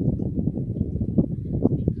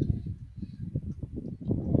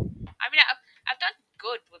 I mean I've done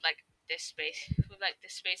good with like this space,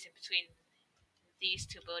 in between these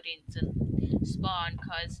 2 buildings and spawn,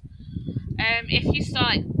 because if you saw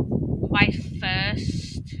like, my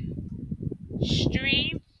first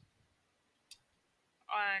stream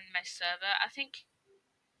on my server, I think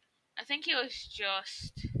it was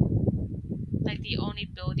just like the only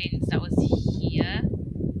buildings that was here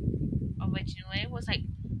originally was like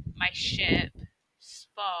my ship,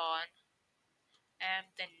 spawn,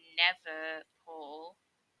 the nether pole,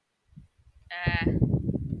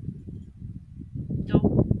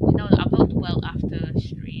 I built well after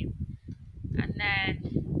stream, and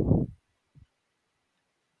then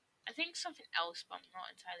I think something else, but I'm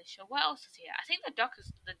not entirely sure. What else is here? I think the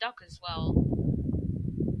dock as well.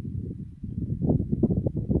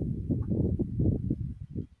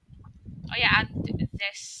 Oh yeah, and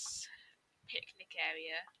this picnic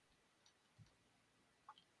area.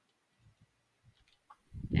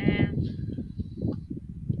 And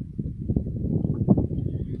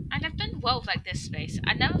I've done well with like this space.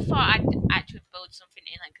 I never thought I'd actually build something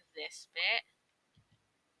in like this bit.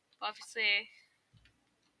 But obviously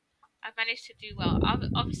I managed to do well.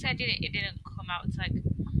 Obviously it didn't come out like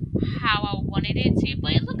how I wanted it to,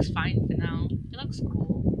 but it looks fine for now. It looks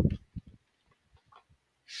cool.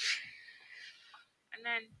 And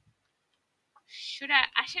then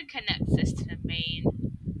I should connect this to the main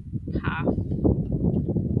path.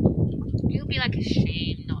 It would be like a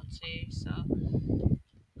shame not to, so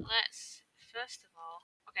let's first of all,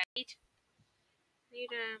 okay, I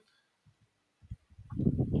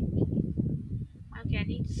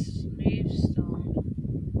need smooth stone,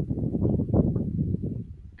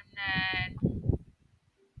 and then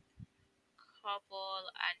cobble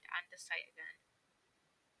and andesite again.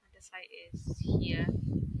 Andesite is here,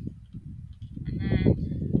 and then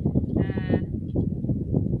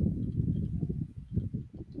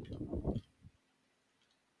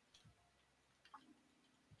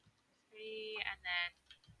and then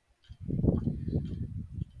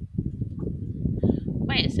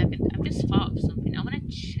wait a second, I've just thought of something. I want to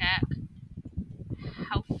check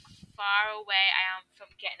how far away I am from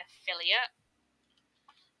getting affiliate,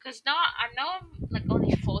 because now I know I'm like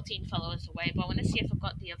only 14 followers away, but I want to see if I've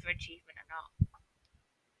got the other achievement or not.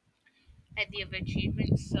 The other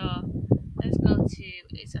achievement, so let's go to,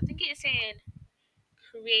 I think it's saying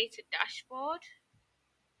create a dashboard,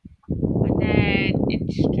 and then in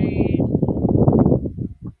stream.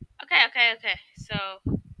 Okay. So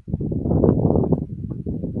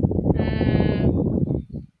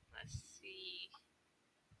let's see.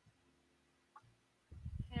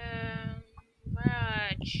 Where are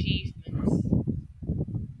achievements?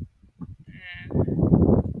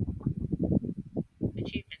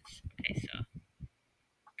 Achievements. Okay, so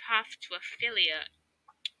path to affiliate.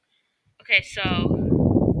 Okay, so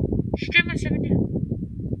stream on 7.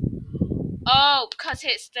 Oh, because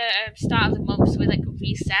it's the start of the month, so we like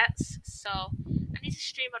resets. So I need to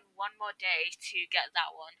stream on 1 more day to get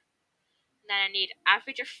that one. then I need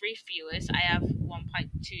average of 3 viewers. I have 1.2.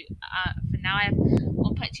 For now, I have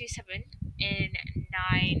 1.27 in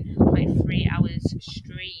 9.3 hours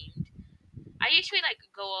streamed. I usually like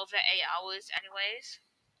go over 8 hours, anyways.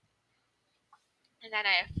 And then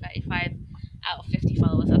I have 35 out of 50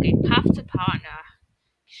 followers. Okay, path to partner.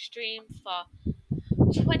 Stream for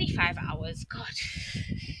 25 hours. God.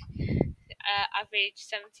 Average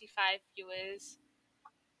 75 viewers.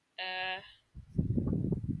 Uh,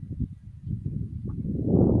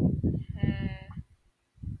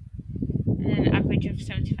 and an average of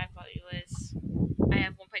 75 viewers. I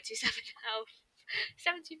have 1.27 now.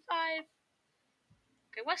 75.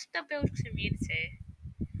 Okay, what's the build community?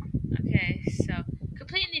 Okay, so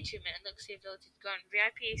completing the achievement unlocks the ability to go on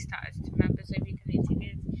VIP status to members of your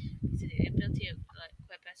community. The ability to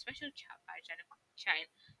equip a special chat by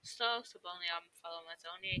chatting slow, sub only, followers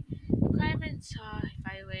only. Requirements are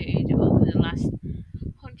evaluated over the last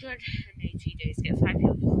 180 days. Get 5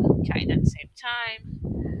 people chatting at the same time.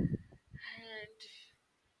 And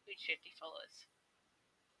reach 50 followers.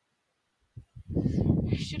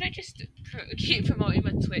 Should I just keep promoting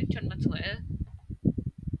my Twitch on my Twitter?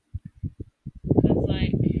 Because,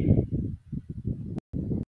 like,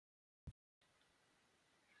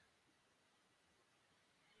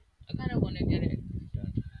 I kind of want to get it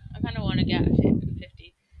done. I kind of want to get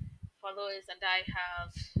 50 followers, and I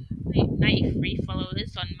have 93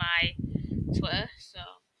 followers on my Twitter, so.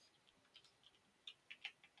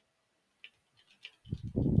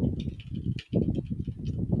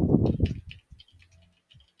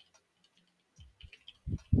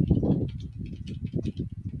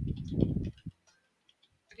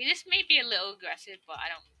 Okay, this may be a little aggressive, but I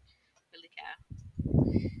don't really care.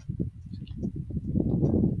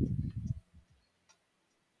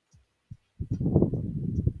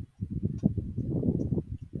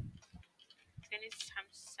 I think it's time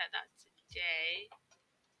to set that today.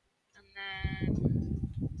 And then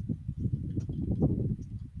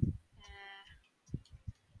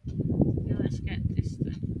okay, let's get this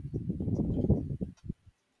done.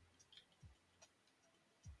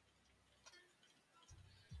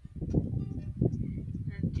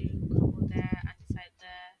 And do a couple there and decide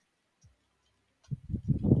there.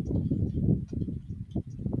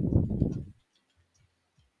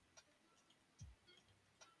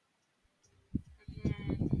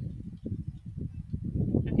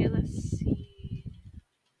 Okay, let's see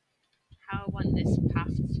how I want this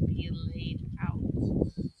path to be laid out.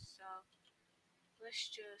 So let's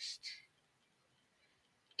just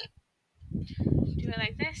do it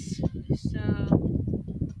like this. So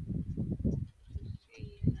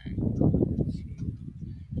 3 and then 1, 2,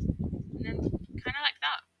 and then kind of like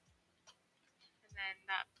that. And then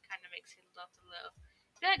that kind of makes it look a little.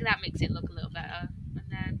 I feel like that makes it look a little better. And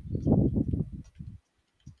then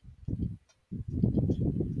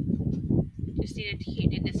just needed to keep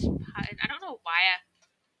doing this pattern. I don't know why I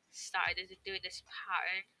started doing this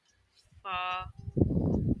pattern for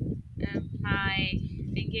my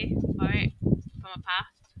thingy for it, for my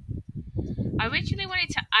path. I originally wanted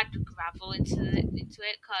to add gravel into it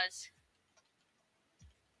because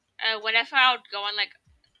whenever I would go on like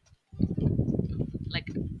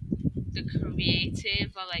the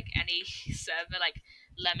creative or like any server like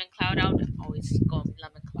Lemon Cloud, I would always go on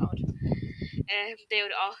Lemon Cloud. They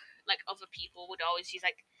would all like other people would always use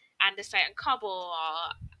like andesite and cobble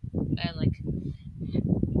or like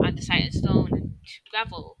andesite and stone and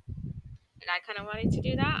gravel, and I kind of wanted to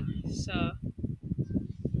do that. So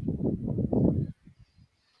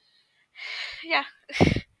yeah,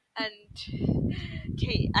 and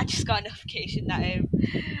Kate, I just got a notification that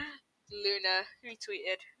Luna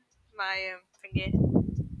retweeted my thingy.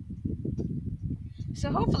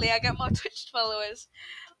 So hopefully I get more Twitch followers.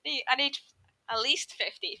 I need at least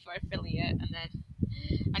 50 for affiliate, and then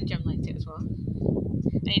and Gem liked it as well.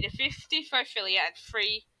 I need a 50 for affiliate and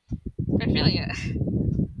 3 for affiliate.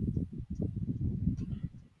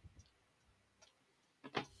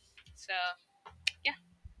 So yeah.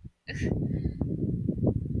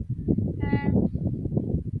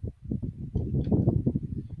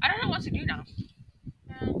 I don't know what to do now.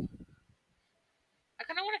 I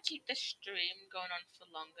kind of want to keep the stream going on for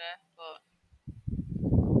longer, but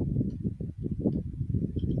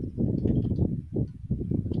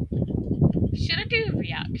should I do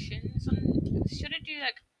reactions on? Should I do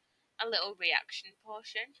like a little reaction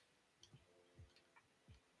portion?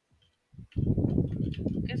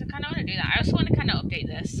 Because I kind of want to do that. I also want to kind of update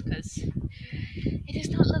this because it does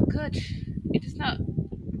not look good. It does not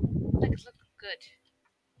look good.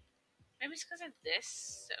 Maybe it's because of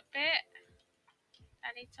this a bit.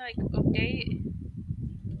 I need to like update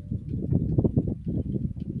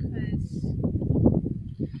because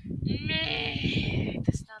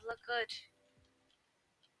good.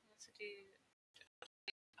 Let's do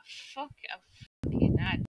a fucking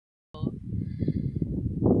not.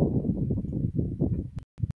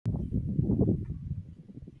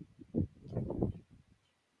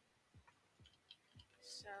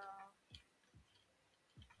 So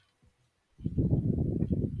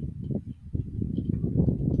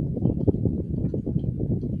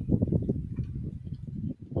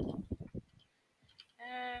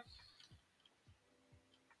um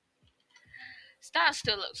that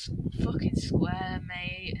still looks fucking square,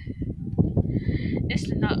 mate. This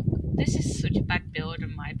is not. This is such a bad build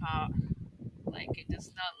on my part. Like it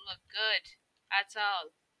does not look good at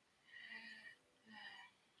all.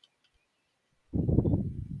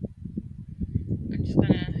 I'm just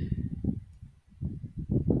gonna.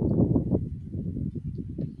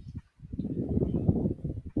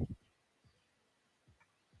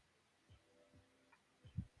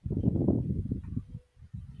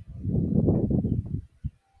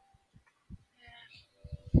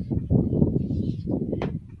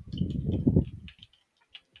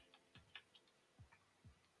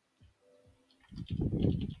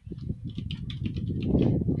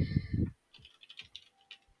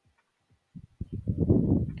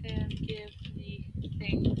 Give me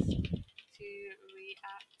things to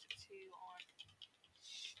react to on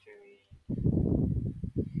stream.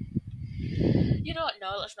 You know what?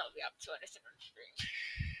 No, let's not react to anything on stream.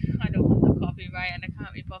 I don't want the copyright, and I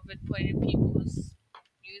can't be bothered putting people's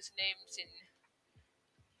usernames in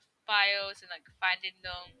files and like finding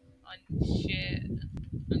them on shit.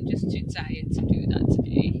 I'm just too tired to do that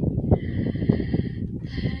today.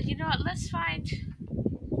 You know what? Let's find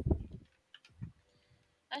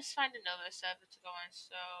another server to go on.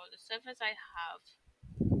 So the servers I have.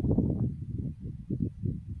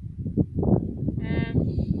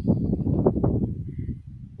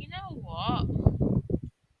 You know what?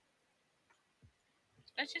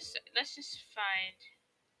 Let's just find.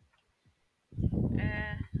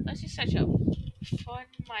 Let's just search up fun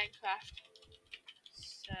Minecraft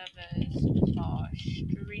servers for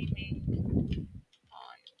streaming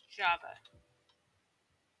on Java.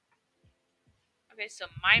 Okay, so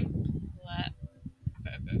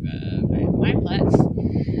Mineplex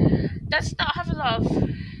does not have a lot of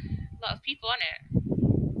people on it.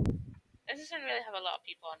 It doesn't really have a lot of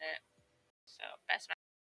people on it. So best man.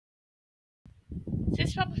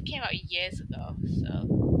 This probably came out years ago. So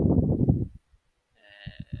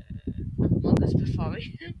Among Us before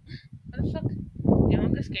we. What the fuck? The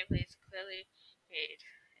Among Us gameplay is clearly created.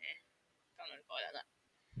 Don't want to go down that.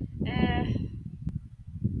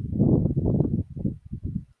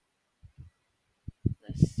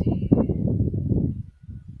 Let's see.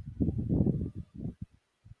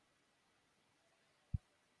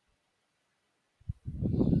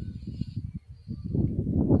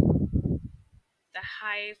 The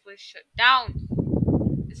Hive was shut down.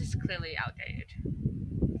 This is clearly outdated.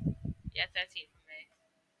 Yeah, 13 for me.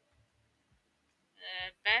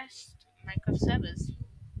 Best Minecraft servers.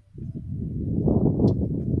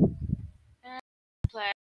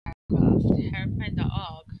 Play Minecraft.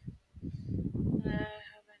 Herpine.org.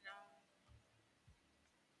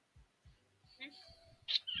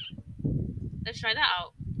 Let's try that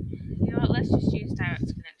out. You know what? Let's just use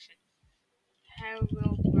direct connection.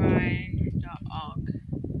 Heraldbrine.org.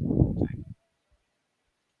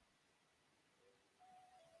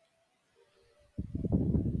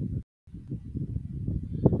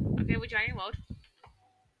 Okay, we're joining mode.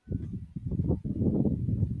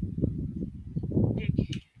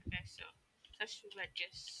 Okay, so let's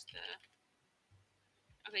register.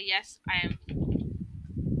 Okay, yes, I am.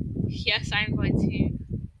 Yes, I am going to.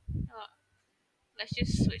 Oh, let's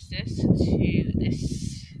just switch this to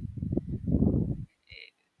this.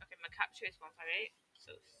 Okay, my capture is 158.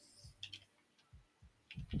 So.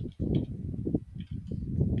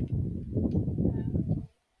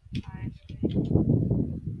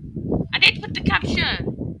 I didn't put the capture!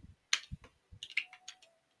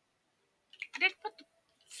 I didn't put the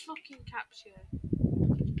fucking capture.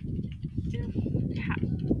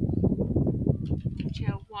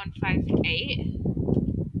 Capture 158.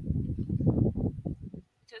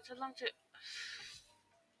 So it's a long to.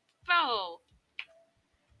 Bro!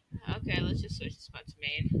 Okay, let's just switch this back to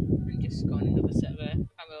main and just go on another server.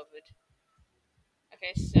 I'm over it.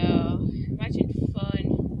 Okay, so imagine fun.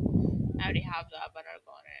 I already have that, but I'll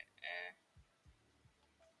go on it.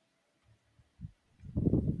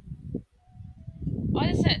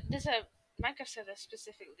 There's a Minecraft server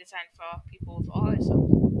specifically designed for people with autism.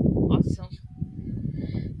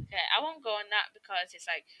 Okay, I won't go on that because it's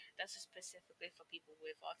like that's specifically for people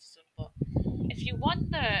with autism. But if you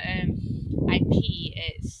want the IP,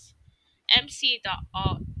 it's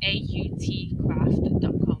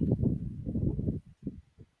mc.autcraft.com.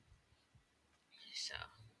 So,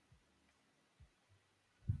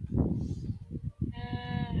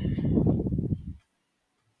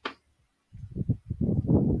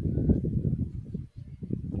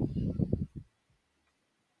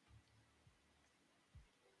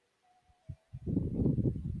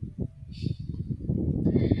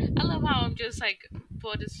 I love how I'm just like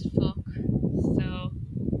bored as fuck. So,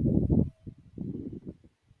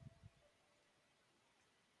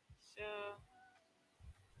 so,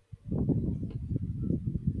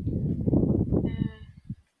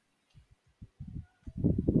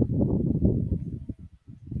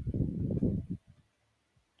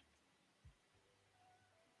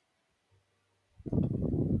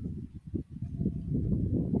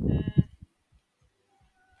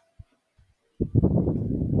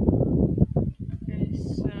 okay,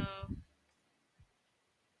 so.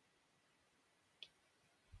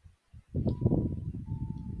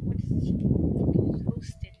 What is this fucking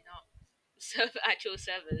hosting not server actual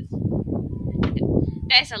servers?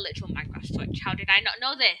 There's a literal Minecraft Switch. How did I not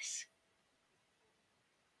know this?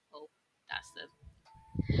 Oh, that's the.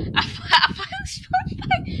 I found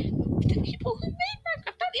the people who made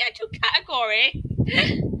Minecraft, not the actual category.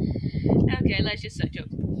 Okay, let's just search up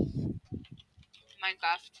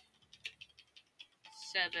Minecraft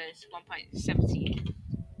servers 1.17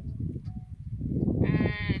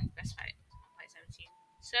 and best fight 1.17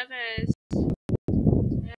 servers.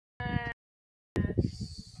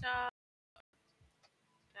 So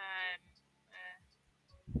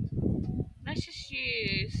let's just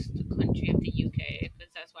use the country of the UK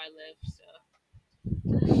because that's where I live. So,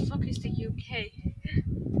 what the fuck is the UK?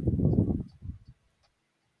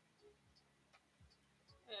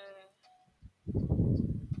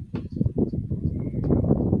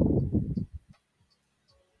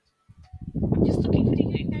 I'm just looking for the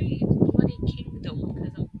United Bloody Kingdom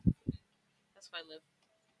because that's where I live.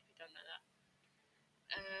 If you don't know that.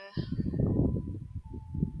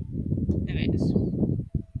 There it is.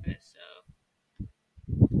 Okay, so.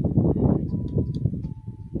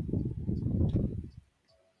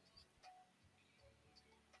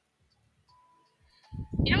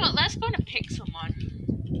 You know what? Let's go and pick someone.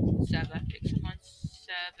 Server. Pick someone.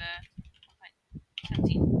 Server.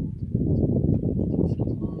 17.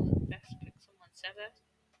 Let's pick someone. Server.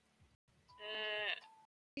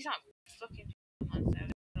 He's not fucking someone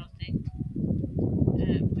server, I don't think.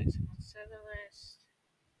 Pick someone server list.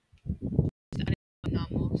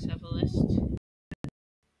 Normal server list.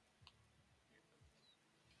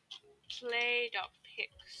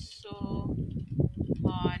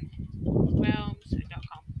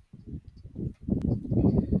 Play.pixelmonrealms.com.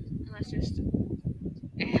 And let's just.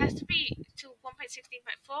 It has to be to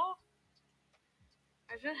 1.16.4.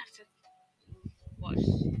 I really have to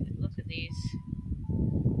look at these.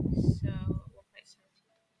 So 1.17.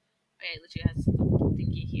 Oh yeah, it literally has the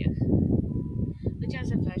thingy here. Literally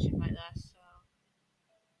has a version like that.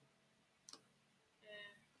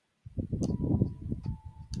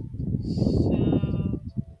 So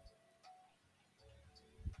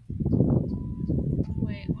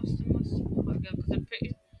wait, what's the most popular? Because I'm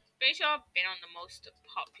pretty sure I've been on the most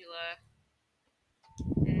popular.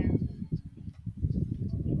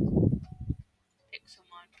 Pick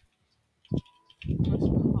someone. Most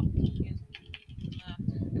popular.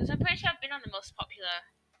 Because I'm pretty sure I've been on the most popular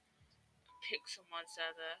pick someone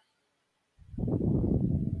server.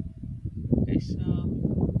 Okay, so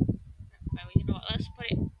well, you know what? Let's put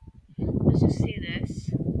it. Let's just see this.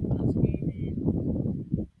 Let's name it.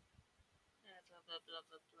 Blah blah blah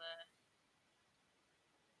blah blah.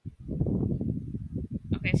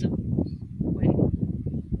 Okay, so wait.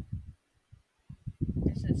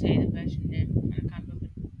 This doesn't say the version name. I can't remember.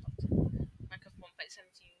 Minecraft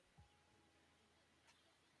 1.17.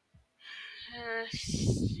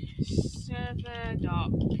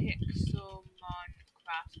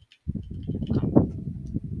 Server.pixelmonecraft.com.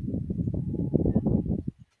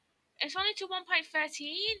 It's only to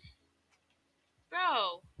 1.13?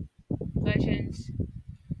 Bro. Versions.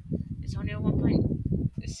 It's only a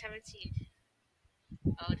 1.17.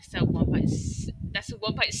 Oh, that's a 1.7. That's a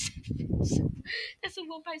 1.7. That's a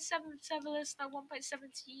 1.7 server list, not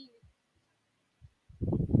 1.17.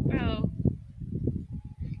 Bro.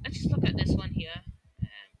 Let's just look at this one here.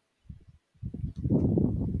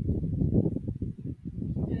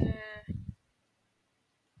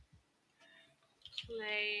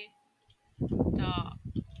 Play. Dot.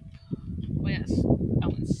 Oh, yes. That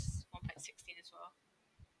one's 1.16 as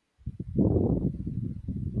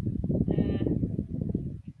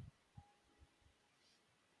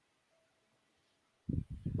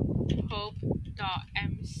well.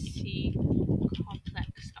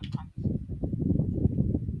 www.mccomplex.com.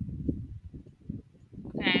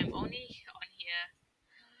 Okay, I'm only on here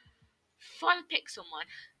for to pick someone.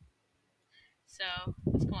 So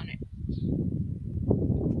let's go on it.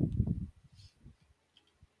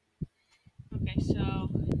 Okay, so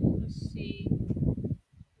let's see.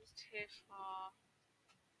 Just here for.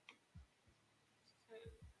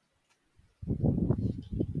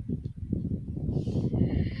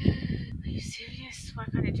 Are you serious? Why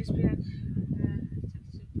can't it just be like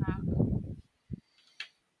texture pack?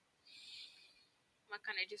 Why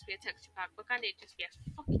can't it just be a texture pack? Why can't it just be a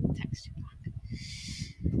fucking texture pack?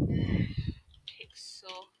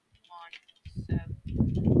 Pixel 1 7.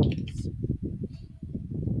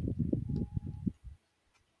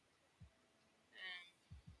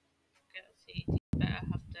 Okay, let's see. You better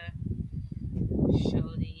have to show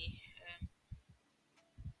the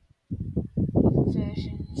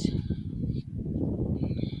versions.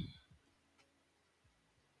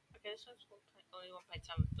 Okay, this one's only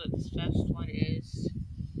 1.7, but this first one is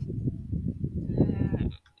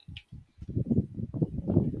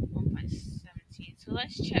 1.17. So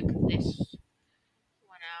let's check this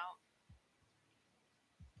one out.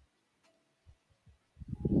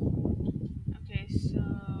 Okay, so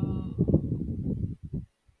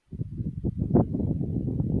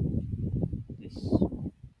this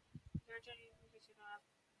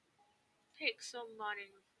Pixel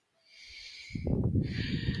modding.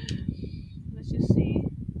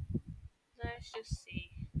 Let's just see.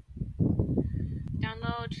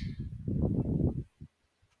 Download.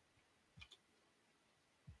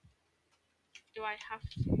 Do I have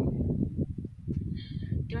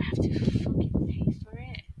to fucking pay for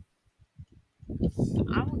it?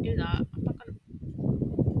 I won't do that. I'm not gonna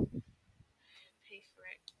pay for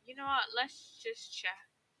it. You know what? Let's just check.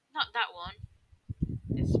 Not that one.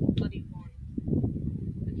 This bloody one.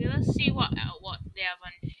 Okay, let's see what they have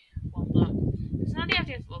on one block. Because now they have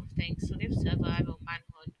other things. So they have survival,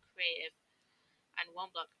 manhunt, creative, and one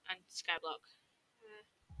block and skyblock.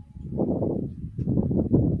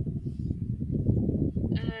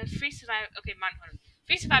 Free survivor. Okay, manhunt.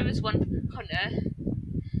 Free survivors, one hunter.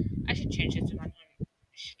 I should change it to manhunt.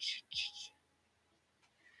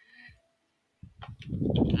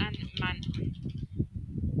 And manhunt.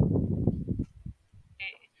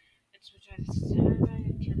 It's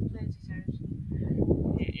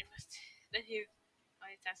it must. Then you.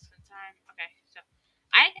 Tasks on time. Okay, so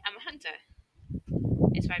I am a hunter.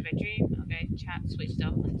 It's my bedroom. Okay, chat switched to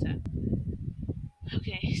hunter.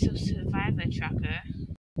 Okay, so survivor tracker.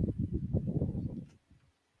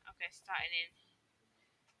 Okay, starting in.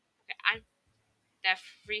 Okay, I'm there.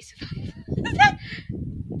 Free survivors.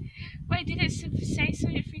 Wait, did it say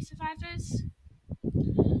free survivors?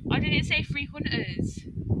 Or did it say free hunters?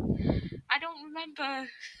 I don't remember.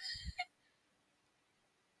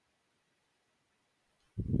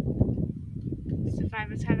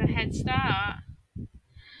 Survivors have a head start.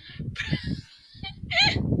 I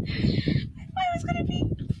thought it was gonna be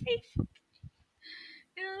free.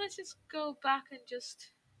 You know, let's just go back and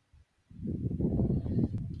just.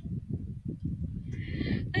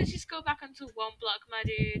 Let's just go back onto one block, my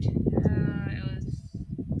dude.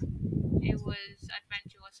 It was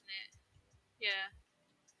adventure, wasn't it? Yeah.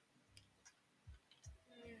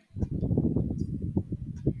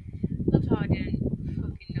 Love how I didn't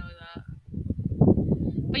fucking know that.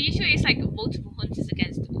 But usually it's like multiple hunters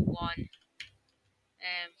against one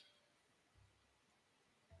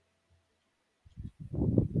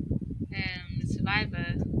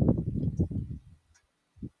survivor.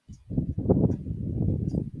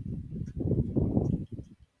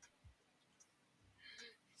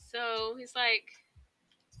 So he's like,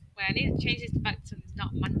 wait, I need to change this back to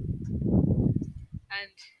not man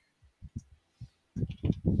and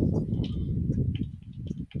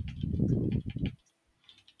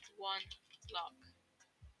one block.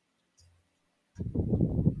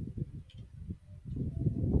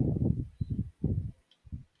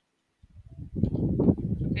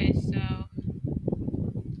 Okay, so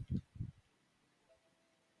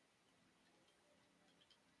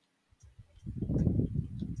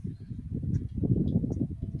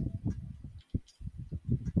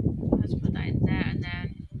let's put that in there and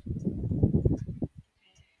then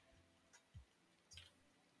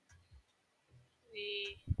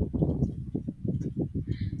the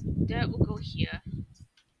dirt will go here.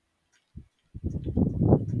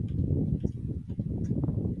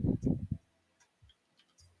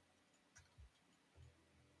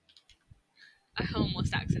 I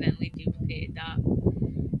almost accidentally duplicated that.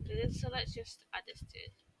 So let's just add this to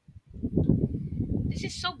it. This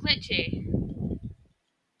is so glitchy.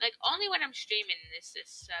 Like, on only when I'm streaming is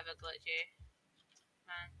this server glitchy.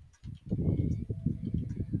 Man.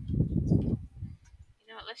 You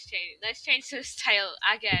know what, let's change the style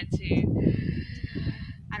again to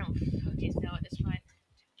I don't fucking know at this point.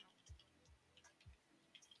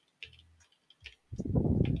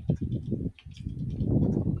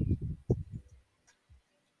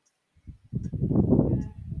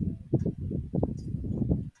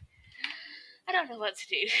 I don't know what to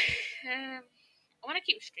do. I want to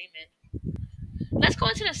keep streaming. Let's go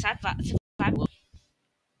into the survival.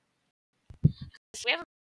 We have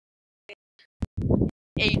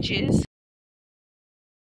ages.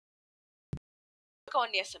 Go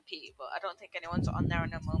on the SMP, but I don't think anyone's on there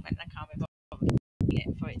in a moment. I can't be bothered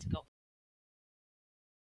for it to go.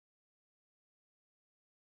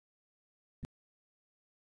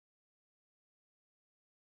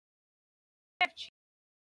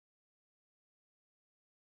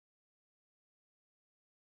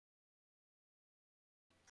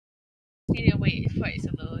 Need to wait for it to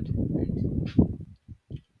load and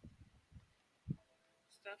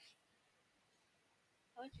stuff.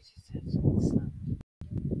 How did you just have some stuff?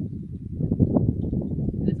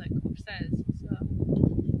 It was like upstairs, so I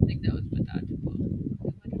think that was my dad.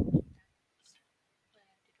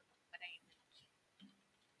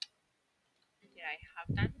 Did I have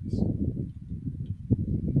diamonds?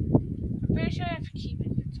 I'm pretty sure I have to keep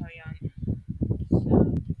inventory on. So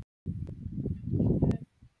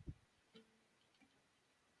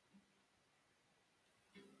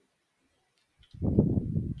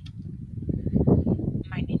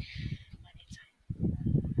mining time.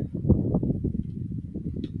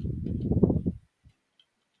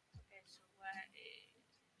 Okay, so where is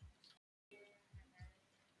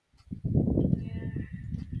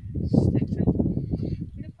sticks? I'm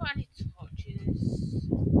gonna put any torches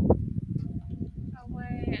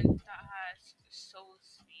away, and that has soul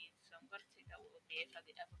speed, so I'm gonna take that with me if I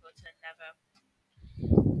ever go to the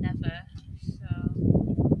Never. So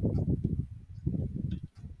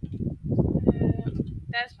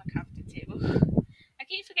there's my crafting table. I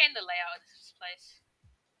keep forgetting the layout of this place.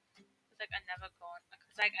 It's like I never go on.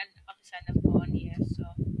 It's like obviously I never go on here, so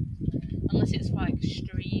unless it's for like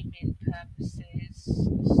streaming purposes.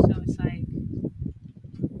 So it's like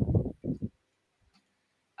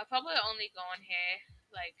I'll probably only go on here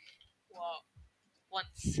like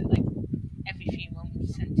once like every few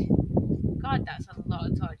months, and God, that's a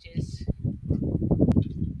lot of torches.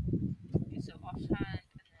 Okay, so offhand,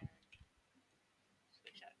 and then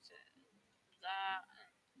switch out to that,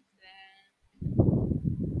 and then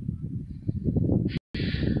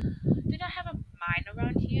did I have a mine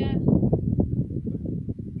around here?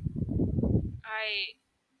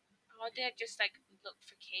 Or did I just like look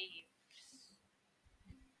for caves?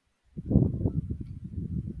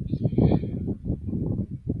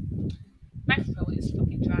 My throat is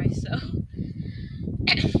fucking dry, so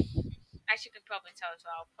as you can probably tell as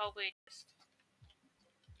well, I'll probably just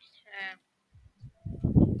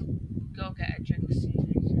go get a drink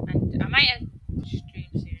soon, and I might end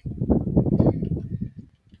stream soon.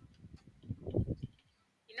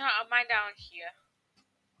 You know, I'll mine down here.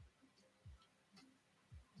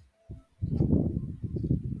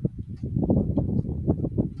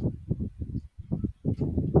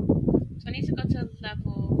 So I need to go to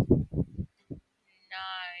level 9.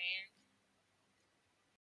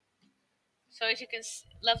 So as you can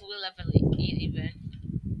level 11 even.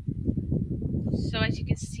 So as you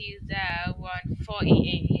can see there, we're on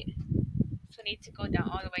 48. So I need to go down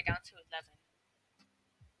all the way down to 11.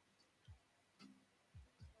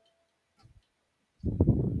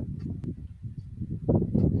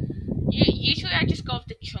 Usually I just go with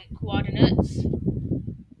the chunk coordinates,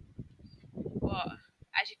 but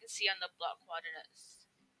as you can see on the block coordinates.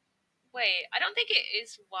 Wait, I don't think it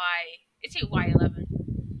is Y. Is it Y11?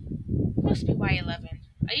 It must be Y11.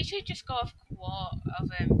 I usually just go off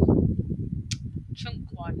chunk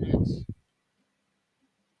coordinates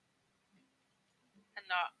and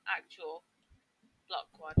not actual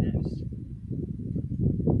block coordinates.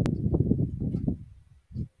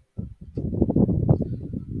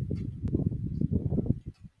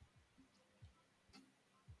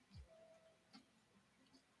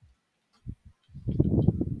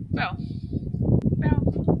 Well,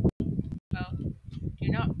 do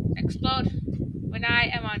not explode when I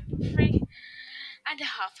am on 3.5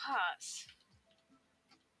 hearts.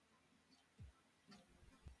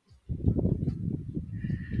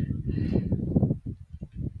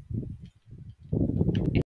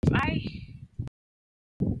 If I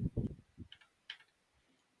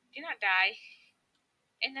do not die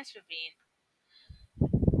in this ravine,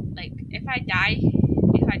 like if I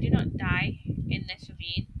do not die in this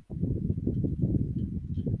ravine,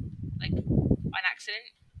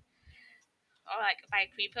 accident or like by a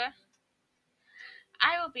creeper,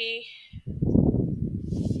 I will be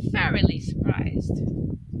thoroughly surprised.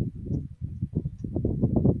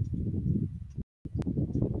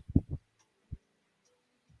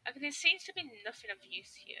 Like, there seems to be nothing of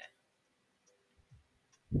use here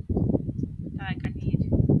that like, I need.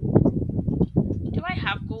 Do I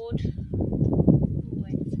have gold? Ooh,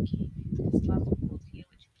 wait, there's a cave. There's lava gold here,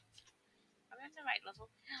 which are we on the right level?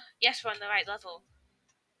 Yes, we're on the right level.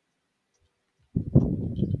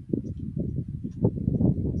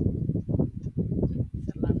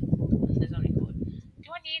 There's a lava gold and there's only gold.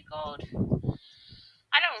 Do I need gold?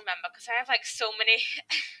 I don't remember because I have like so many.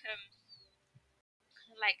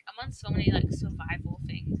 Like I'm on so many like survival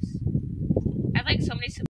things. I have like so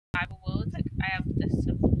many survival worlds. Like I have this.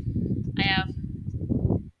 I have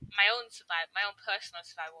my own personal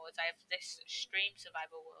survival worlds. I have this stream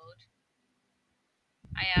survival world.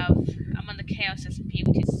 I'm on the Chaos SMP,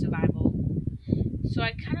 which is survival. So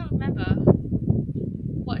I kind of remember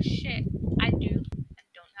what shit I do and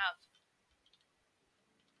don't have.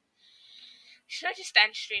 Should I just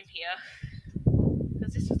end stream here?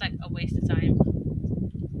 Because this was like a waste of time.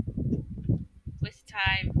 Waste of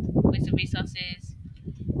time, waste of resources,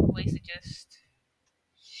 waste of just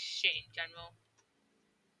shit in general.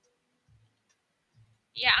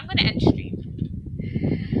 Yeah, I'm gonna end stream.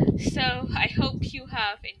 So I hope you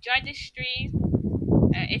have enjoyed this stream.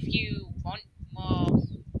 If you want more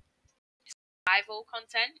survival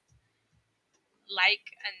content,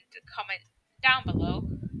 like and comment down below,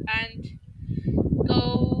 and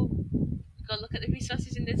go look at the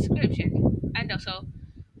resources in the description, and also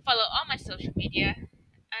follow all my social media.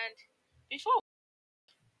 And before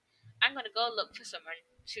I'm gonna go look for someone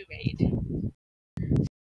to raid.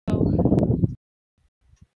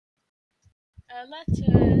 So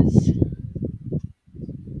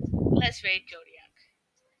let's raid Zodiac.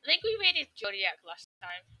 I think we raided Zodiac last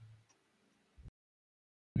time.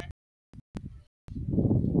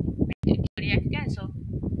 Raided Zodiac again, so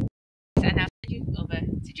and I'll send you over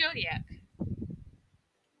to Zodiac.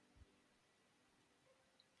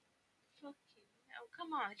 Fucking hell,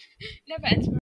 come on. Never ends.